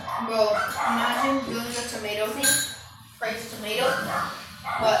 Bro, imagine doing the tomato thing. Praise the tomato.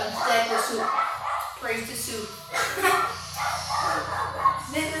 But instead the soup. Praise the soup.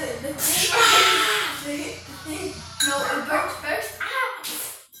 No, it burns first.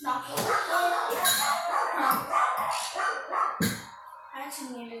 Knock over. I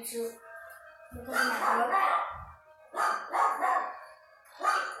actually needed to because of my throat.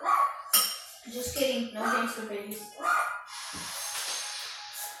 Just kidding. No gangster babies.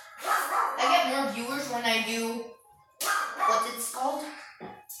 I get more viewers when I do what's it called?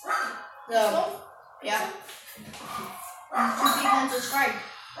 Yeah. 2 people unsubscribed.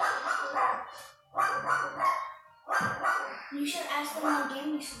 You should ask them what game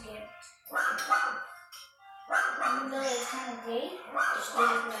you should get. Even though it's kind of gay, just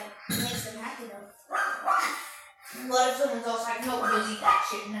makes them happy though. What if someone's else like, no, delete that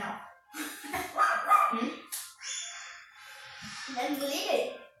shit now? Then delete it.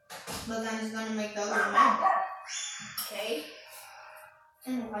 But then it's gonna make the other one mad. Okay.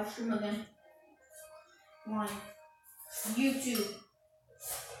 And live stream again. Why? YouTube.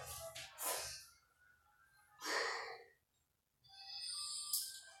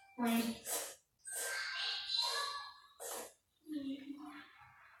 When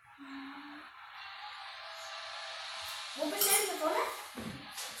What percent is the phone?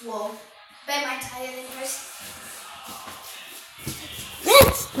 well, Bet my tire in first.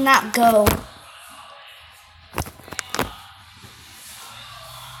 Let's not go.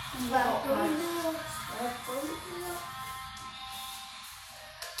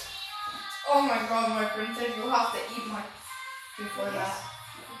 oh my god, my friend said you have to eat my before that.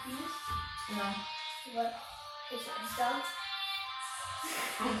 No. What? It's done.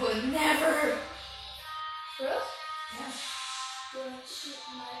 I would never. Bro? Yeah. Well, shit,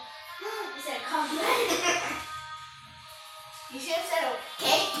 my. Is that a compliment? You should have said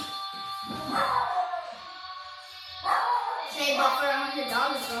okay. Say, but for $100,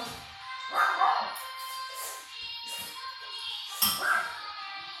 bro.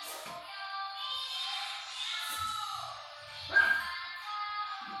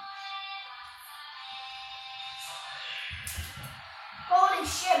 Holy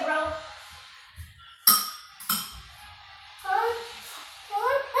shit, bro.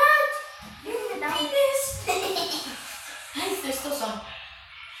 You can get down with this. There's still some.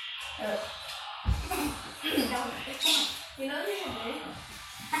 You know this is dirty?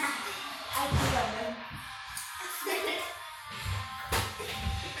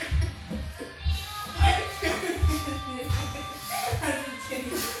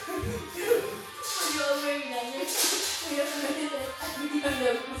 I think I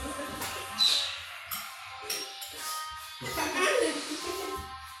know.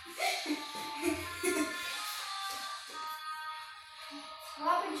 What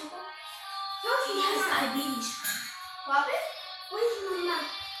happened, Chico? No, he has diabetes. What happened? Where's my mom?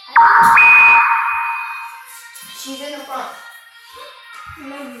 She's in the front.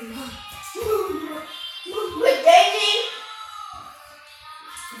 No. With Daisy.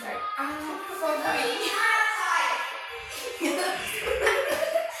 Sorry. For me.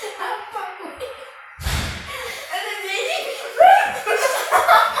 And then Daisy.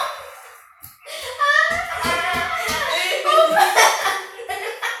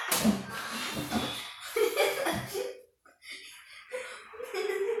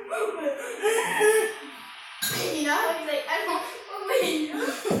 You know, he's like, I don't believe you.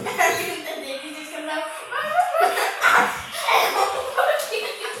 And then Daisy just comes out.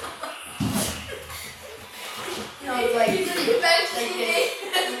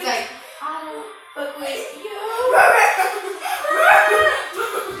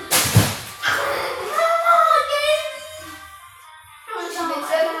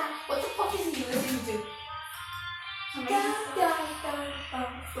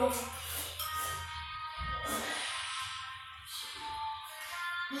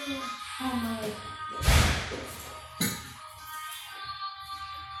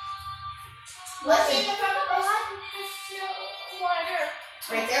 What's in the front of the line?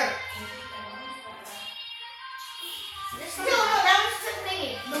 Right there. No, that was the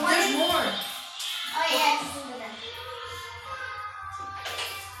thingy. The one There's in... more. Oh yeah, just into that.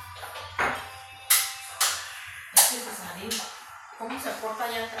 ¿Cómo se porta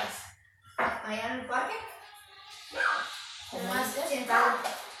allá atrás? Allá en el parque. ¿Cómo es? Sentado.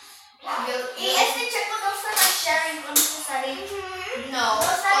 Y este checo no está sharing con su salir. No. No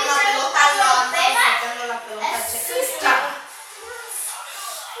está Con la diciendo pelota cuando no, pega. sacando la pelota Es checa. susto.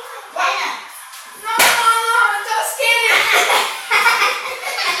 Bueno. No, just kidding.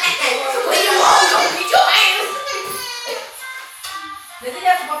 Oye, wow, los bichos. Dile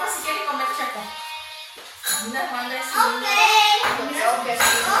a tu papá si quiere comer checo. Una hermana es un niño. Ok,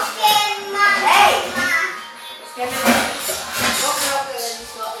 ma. Hey. ¿Qué le dices? Yo creo que le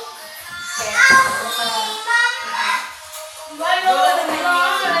dijo que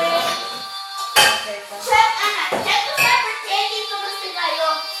Checo está pretending como se cayó.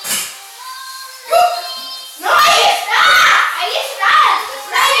 No, ahí está. Ahí está.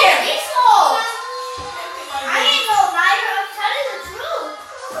 Right here. Hizo. I ain't no liar. I'm telling the truth.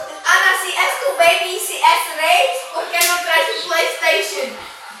 Ana, si es tu baby, si es Rey, ¿por qué no traes tu PlayStation?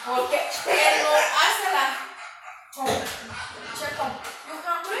 Porque no hazla. Checo, you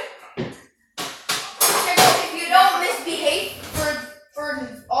hungry? Checo, if you don't misbehave for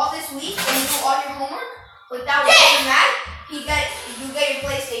all this week and do all your homework without getting mad, you get your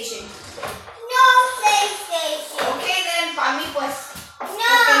PlayStation. No PlayStation. Okay, then para mí pues.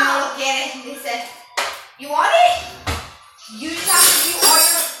 Porque no lo quieres. Dice, you want it? You just have to do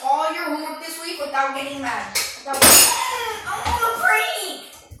all your homework this week without getting mad. I want a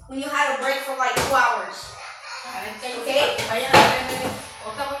break. When you had a break for like 2 hours. Okay? Vayan a ver,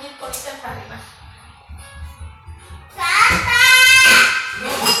 otra voy a ir con esta para arriba. No,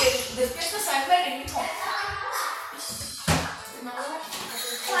 porque despiertas a ver el hijo.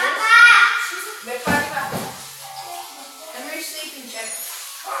 Ve para arriba. Remember your sleeping check.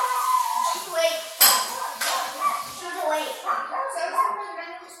 Wait.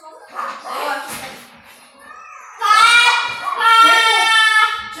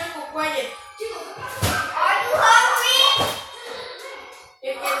 Checo, quiet. Are you hungry?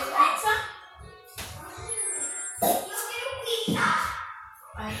 ¿Quieres pizza?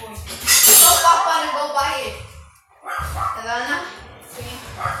 Ay, voy. Go, Papa, and go buy it. ¿Verdad? Sí.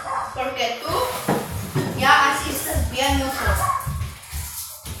 Porque tú ya así estás bien mejor.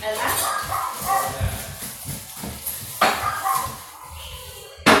 ¿Verdad?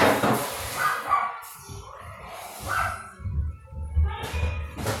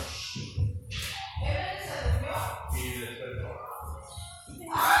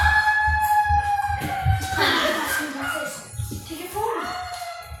 Take your phone.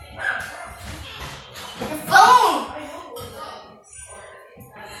 Your phone.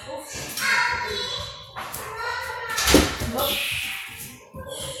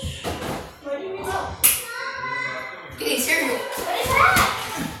 Where did you go? Getting cereal. What is that?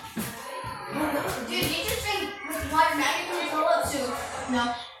 Dude, you just drink with water. Now you're gonna go up to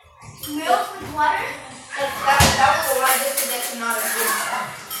milk with water. That was a lot of this, that's not a good stuff.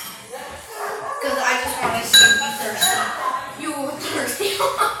 Because I just want to see you thirsty. You thirsty.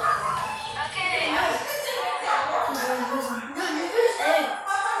 Okay,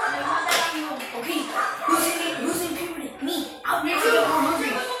 who's in puberty? Me. I'll never get more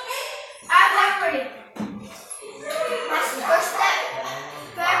hungry. I'm hungry. That's the first step.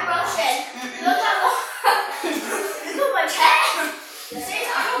 Fair motion. Look how look at my head. See,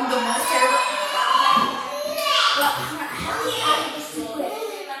 I'm the most terrible. Well, how many out of this secret?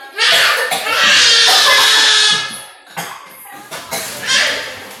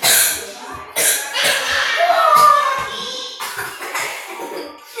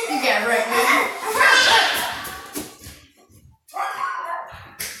 Yeah, right.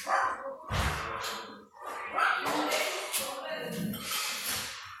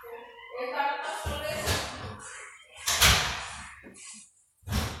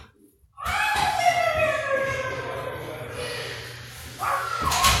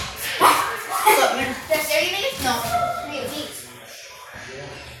 There's 30 minutes? No. 3 minutes.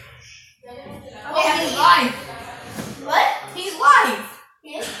 Oh, he's live. What? He's live.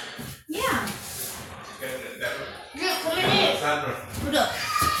 Yeah. Yeah. You're coming in. Put up.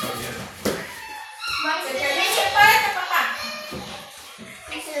 Párate, papá.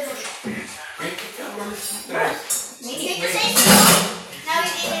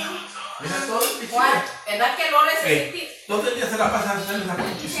 Juan, ¿verdad que Lore se siente? Todo el día se la pasan en la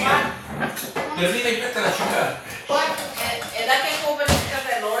cuchilla. Termina y vete a la chica. Juan, ¿verdad que jovencitas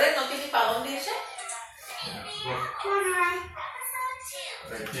de Lore no tiene para dónde irse?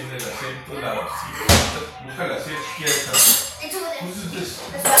 tiene el acento, busca la C izquierda. It's over there. Who's this?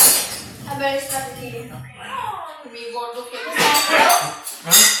 That's fine. I better stop the TV. Mi gordo que ¿Ah?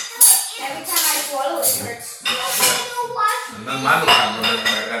 Every time I swallow, it hurts. Andan malos, cabrón, en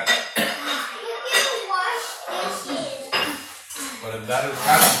la garganta. Por andar el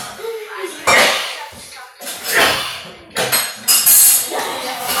carro.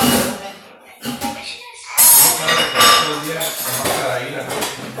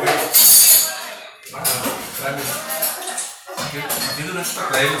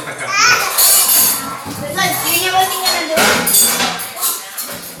 Traerlo hasta acá. Like, do you know what you're gonna do?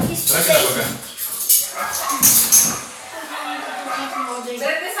 Tráelo para acá.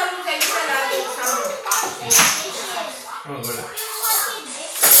 Prende esa luz ahí para la Vamos a ver.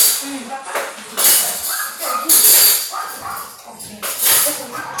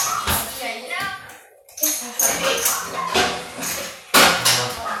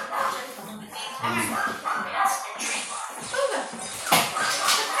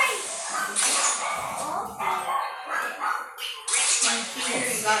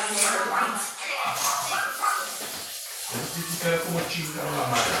 Como chingada la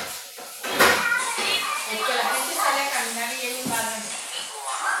madre. Es que la gente sale a caminar y ellos van.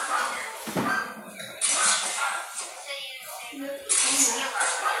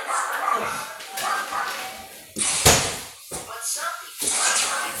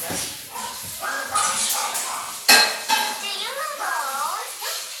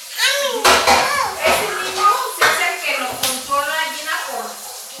 Ese niño es el que lo controla allí en la porra.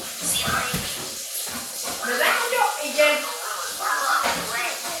 ¿Verdad, yo? Y Jen.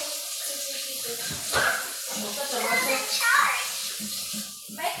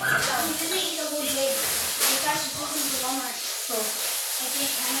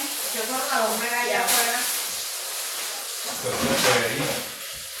 Yo con la mujer allá afuera. Pero no puede ir.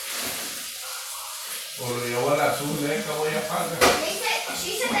 O lo llevó al azul, ¿cómo ella paga?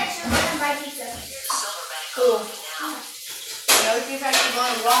 She said that she was gonna buy pizza. Cool. Y hoy sí salimos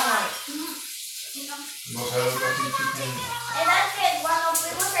de Walmart. No sabe lo que tiene. ¿Verdad que cuando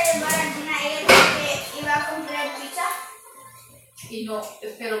fuimos a llevar a Gina, ella dijo que iba a comprar pizza? Y no,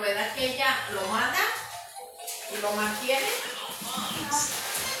 pero ¿verdad que ella lo manda y lo mantiene?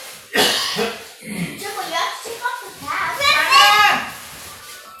 Chico, you have to take off the tab. ¡Ana!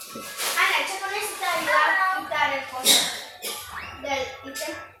 Ana, Chico necesita ayudar a quitar el coso del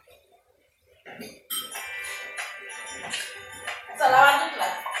ítem. Está lavando el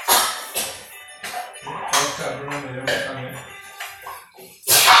plato. Dos cabrones me llevan también.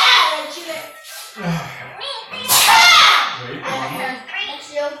 El chile. Ahí, como no. It's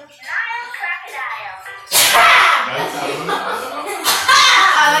you. Ahí, cabrón.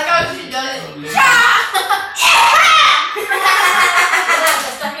 A la cabecilla de...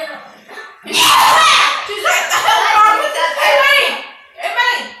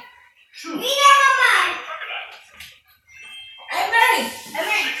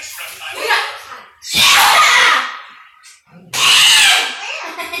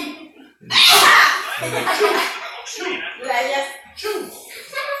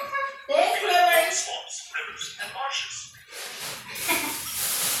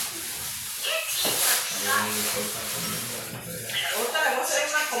 Ahorita le voy a hacer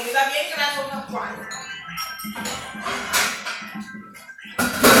una comida bien grande, una Juan.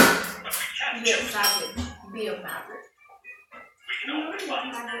 Bien fabric. Bien fabric.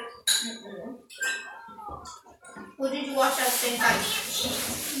 What did you watch at the same time?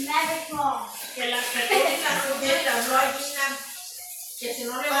 Maverick Ball. Que las pequeñas y las rubias no hay nada. Que si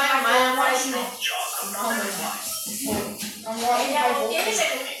no le va a mal, no hay no. No, ella no tiene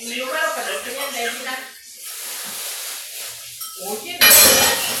mi número que lo tienen de vida. Oye,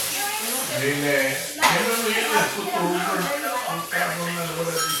 Dile, ¿qué no me llama el puto Uber? Un cabrón me lo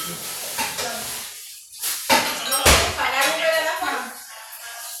hubiera dicho. no puedo pagar un de la Juan.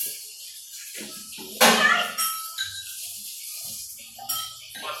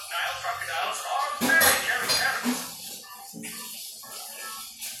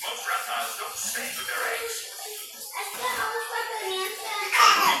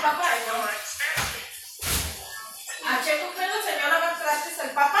 Papá, ¿a Checo usted le enseñó a lavar trastes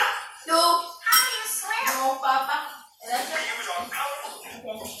el papá? No. No, papá.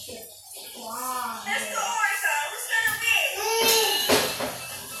 Wow.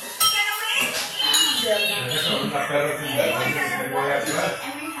 Esa es una perra que me voy a atrás.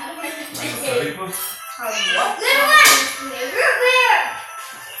 Los perritos.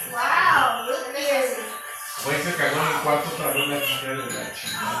 Wow, look here. Hoy se cagó en el cuarto para ver la chica de la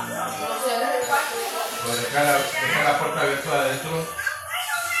chingada. Pues deja la puerta abierta adentro.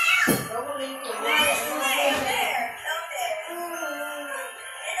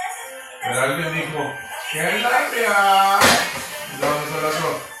 como, ¿qué es la que hay? Entonces el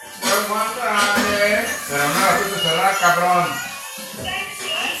otro, pues guardale. Pero no la fuiste cerrada, cabrón.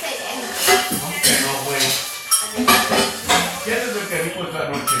 ¿Cómo que no, güey? ¿Quién es el que dijo esta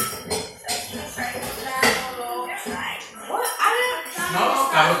noche? No,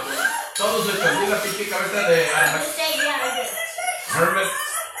 cabrón. Todo se te olvida la pinche cabeza de Hermit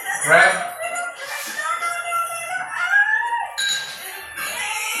Crab.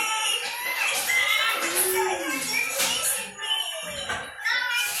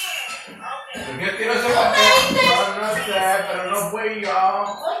 ¿Por qué tiras ese papel? No sé, pero no fui yo.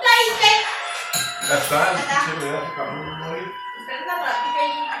 Ya está, pinche video, se acabó de morir.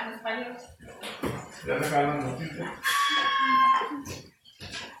 Ya se acabaron las noticias.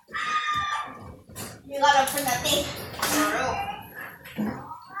 You gotta put that thing.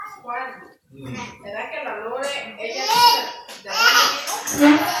 ¿Verdad que la Lore, ella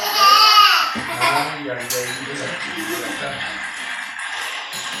Ay, mira acá.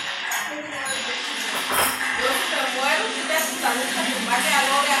 yo te muero, tú te haces la lucha que vaya a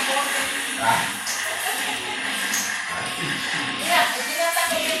Lore a corte. Mira, el niño está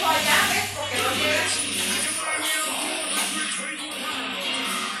comiendo allá, ¿ves? Porque no llega.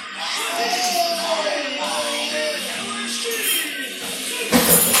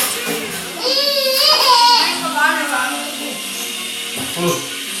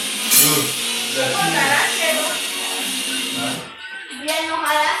 Bien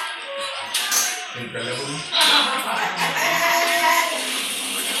enojada. El teléfono.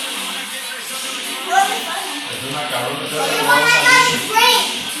 Es una cabrona. Oh my God, it's great.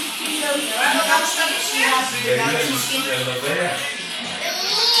 De los de ella.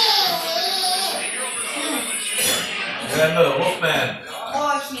 Estoy dando de Wolfman.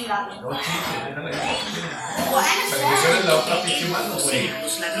 Oh, chinga. No chistes, déjale. Oh, and Pero que eres la otra pinche mano, güey.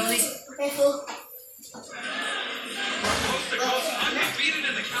 Okay, cool.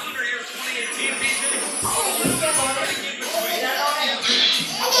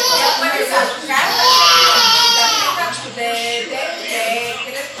 Ya puedes sacar la tarjeta de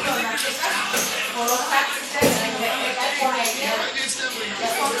crédito en la checa o los taxis de con ella. Ya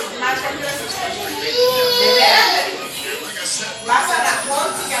son más de veras. Vas a la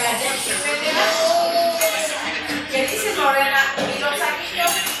Fox y a la Jeffy Federal. ¿Qué dice Lorena? ¿Y los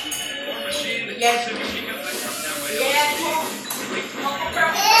anillos? Y ella dijo, no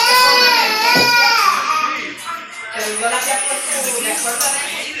compramos. Pero yo la había puesto de acuerdo a eso.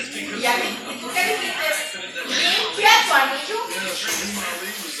 Y a mí, ¿y tú qué dijiste? Limpia tu anillo.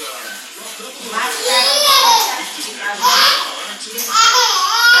 Más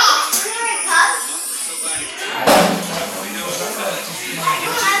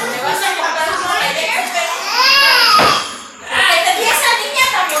 ¿me vas a comprar una de porque te vi esa niña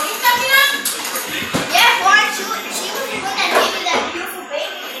tan bonita, mira. Yeah, Warren, she was the one that gave me that beautiful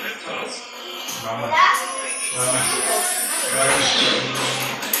baby. Vamos. That? Guaranteed.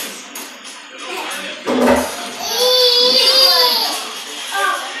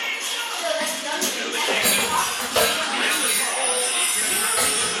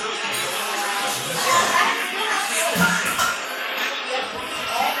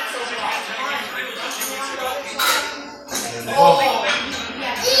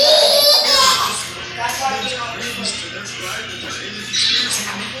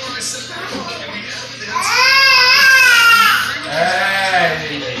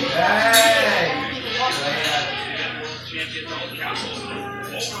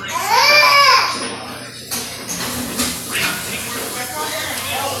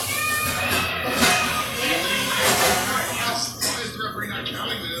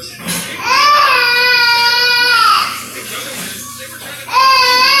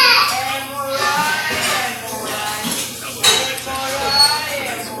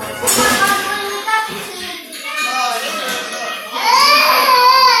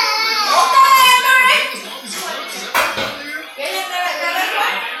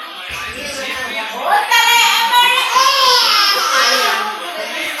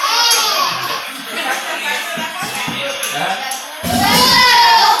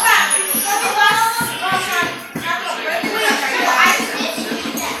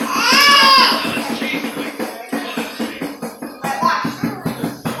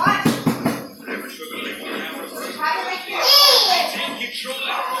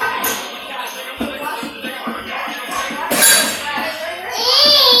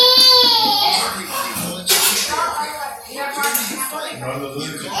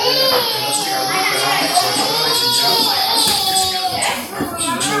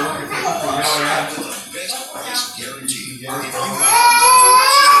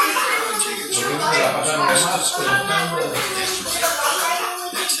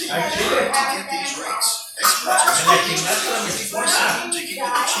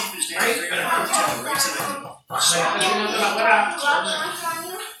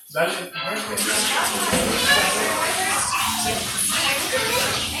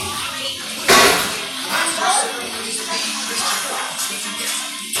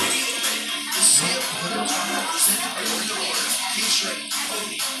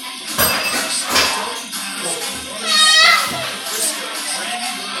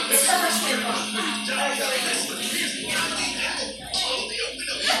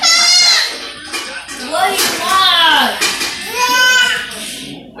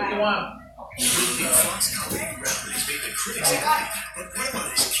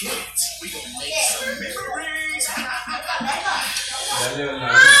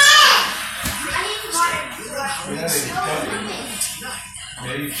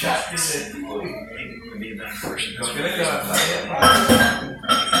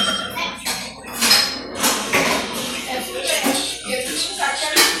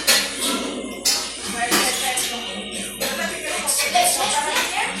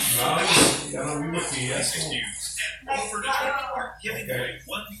 Giving away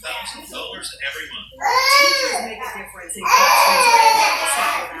 $1,000 every month. Teachers make a difference in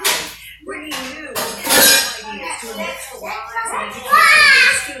classrooms, bringing new and creative ideas to enrich the lives and education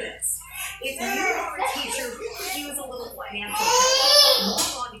of students. If you are a teacher who could use a little financial help, log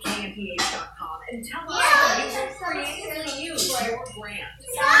on to kmph.com and tell us how you will creatively use your grant.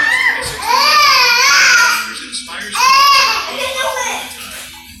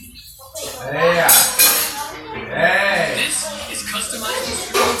 Hey! This is customized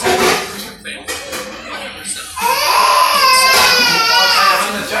experience for your family.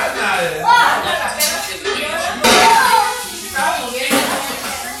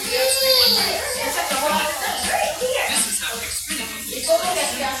 This is how Xfinity is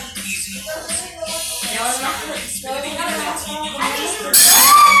easy.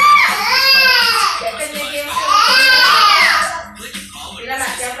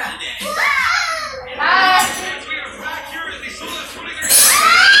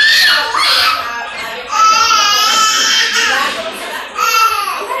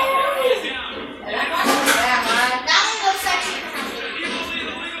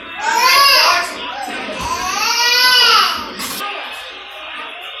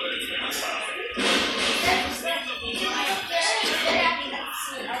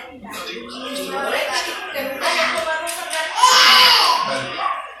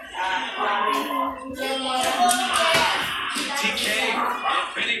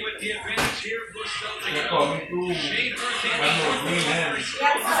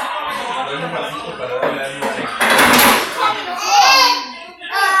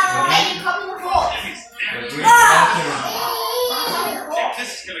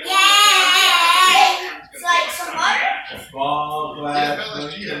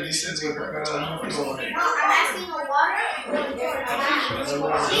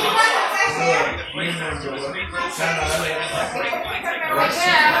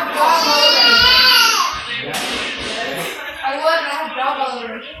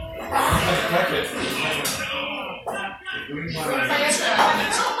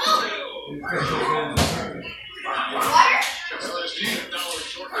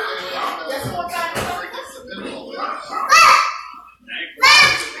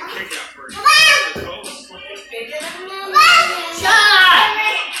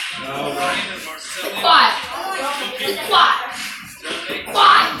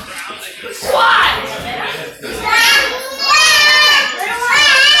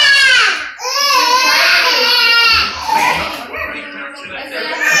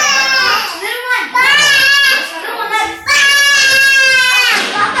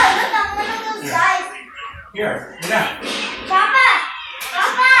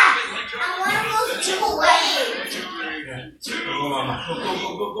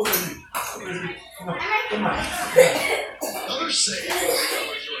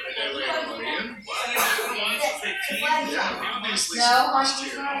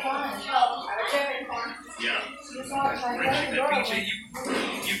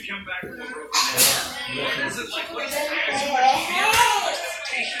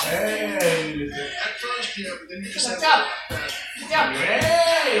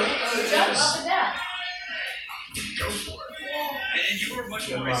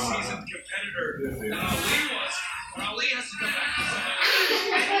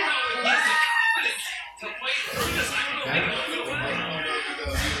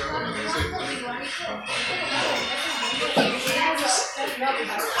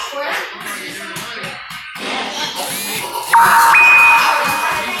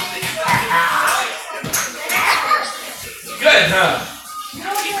 Good, huh?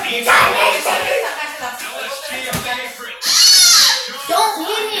 Don't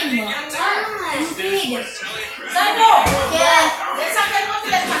hit him.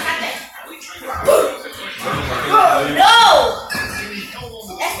 No.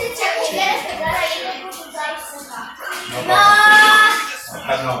 Este checo quieres pegar ahí con tus dice. No.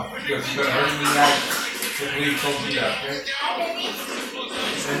 No, because you're gonna hurt me now. So please don't do that, okay?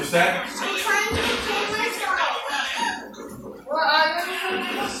 Understand? I'm trying to kill myself.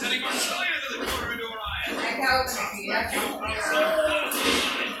 Setting Marcellus to the corner into Orion.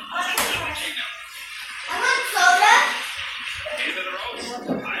 I want soda. Into the ropes.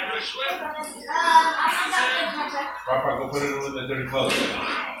 Irish whip. Papa, go put it in the dirty clothes.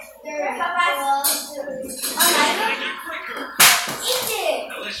 Quicker.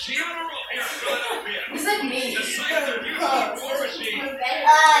 LSG on a roll here in Philadelphia. It's like me. The site of their beautiful war machine. Put it in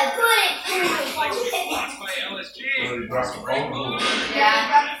my phone. Lost by LSG. Somebody dropped the phone.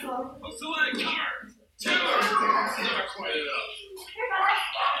 Yeah. Hooks the leg card. Two. Never quite enough.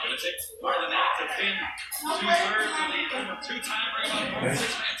 Gonna take more than that to pin 2/3 of the two-time Ring of Honor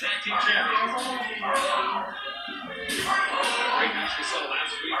six-man tag team champions. Great match we saw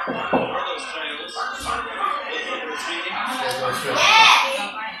last week for those titles. Look over retaining.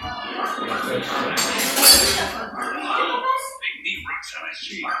 Big knee rocks LSG.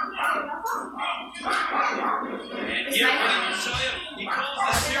 And yet, what did I tell you? He calls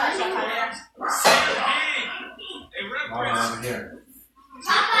the series of programs Sam King. A reference. Here.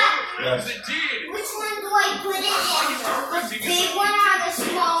 Papa, Yes. Indeed. which one do I put it in? The big one or the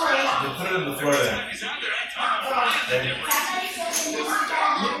small one? You put it in the floor there. He's out there. I'm talking about There. Papa,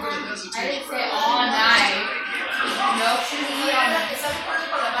 I didn't say all night. No, she's on it.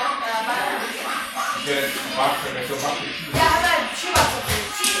 Get it. Box it. Make a box it. Yeah, how about shoebox opener?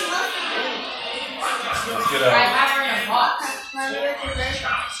 Let's get I out. have her in a box.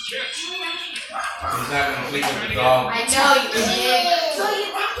 chips. He's not gonna sleep with the dog. I know you did. so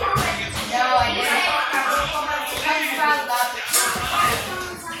you think you're No, I didn't. Come about that.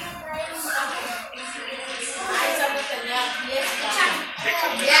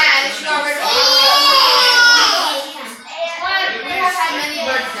 Yeah, and she got rid of all the What? We have had many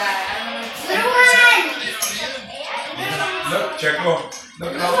birds die. I don't know. little one? Look, Checo.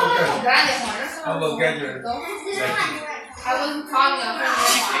 Look at all those guys. Grande one. All those guys are. I wasn't talking about her.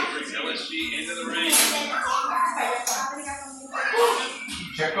 LSG into the ring.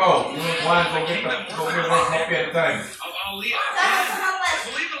 Checo. You want one? Go get that happy at a time. I'll lead it. I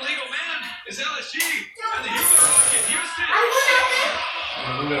believe the legal man is LSG. And the Houston Rocket, Houston.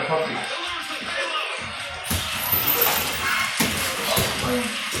 And look at a puppy. Delivers the payload.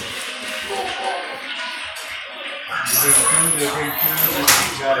 They bring two.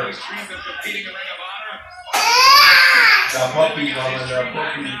 Got it. Extremes of competing in Ring of Honor. The puppies on it. The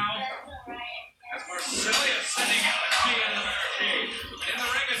puppies. Now, as Marcellus sending LSG into the barricade. In the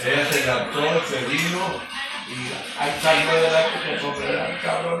ring is Ella se lanzó, se vino y ahí salió adelante que sobre la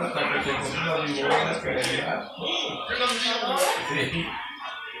cabrona hasta que se puso una viborina que le dio asco. Sí.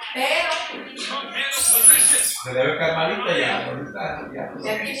 Pero, strong handle position. Se le ve calmadita ya, ahorita ya.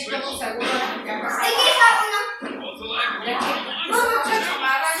 ya tienes como seguro que ha pasado. I gave her one. Both the leg. Ya que Mama,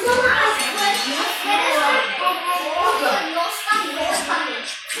 Mama, I swear. No está roja.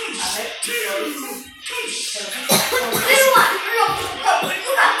 Little one. Look,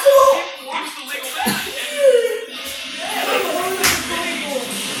 you got two. He's the legal man.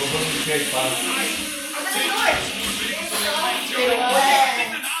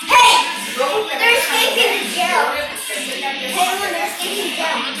 Hey, there's snake in the jail. Hey, look, there's snake in the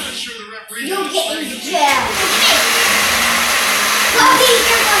jail. I'm not sure the referee. You get in jail. Puppy,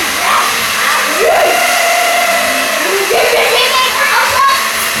 you're going to jail.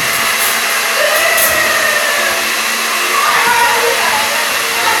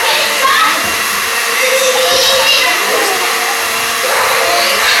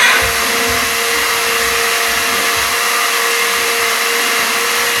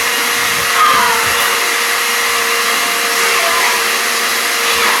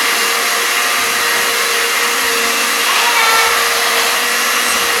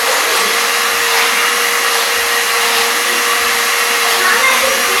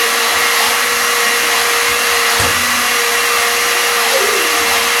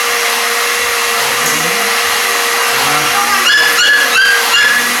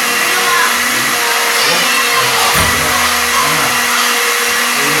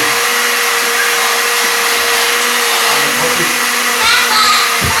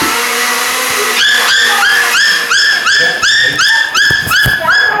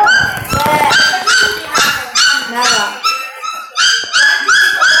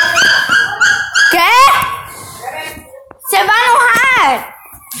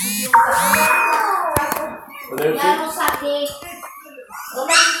 No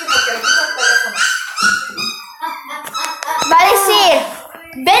me dijiste porque le puse el teléfono. Va a decir,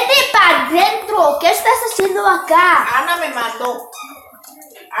 vete para adentro. ¿Qué estás haciendo acá? Ana me mandó.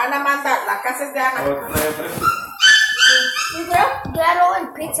 Ana manda, la casa es de Ana. Claro,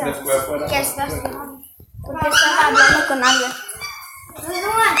 el pizza. ¿Qué estás haciendo? Porque estás hablando con alguien.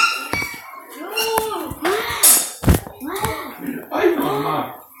 Ay,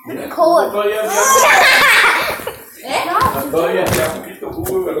 mamá. Cold. Todavía sea un poquito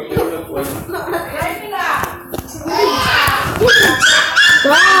jugo y me lo quiero después.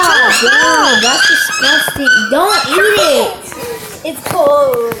 Wow, that's disgusting. Don't eat it. It's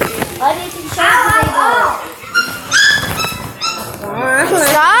cold. Why did you try to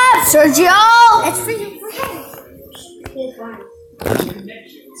Stop, Sergio. It's for you.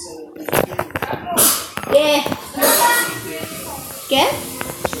 ¿Qué? ¿Qué?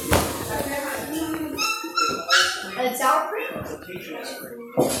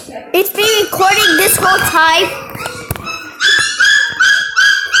 It's been recording this whole time.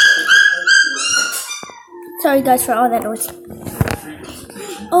 Sorry guys for all that noise.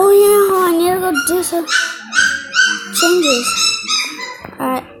 Oh yeah, I need to go do some changes.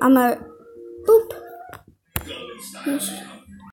 Alright, I'm a boop.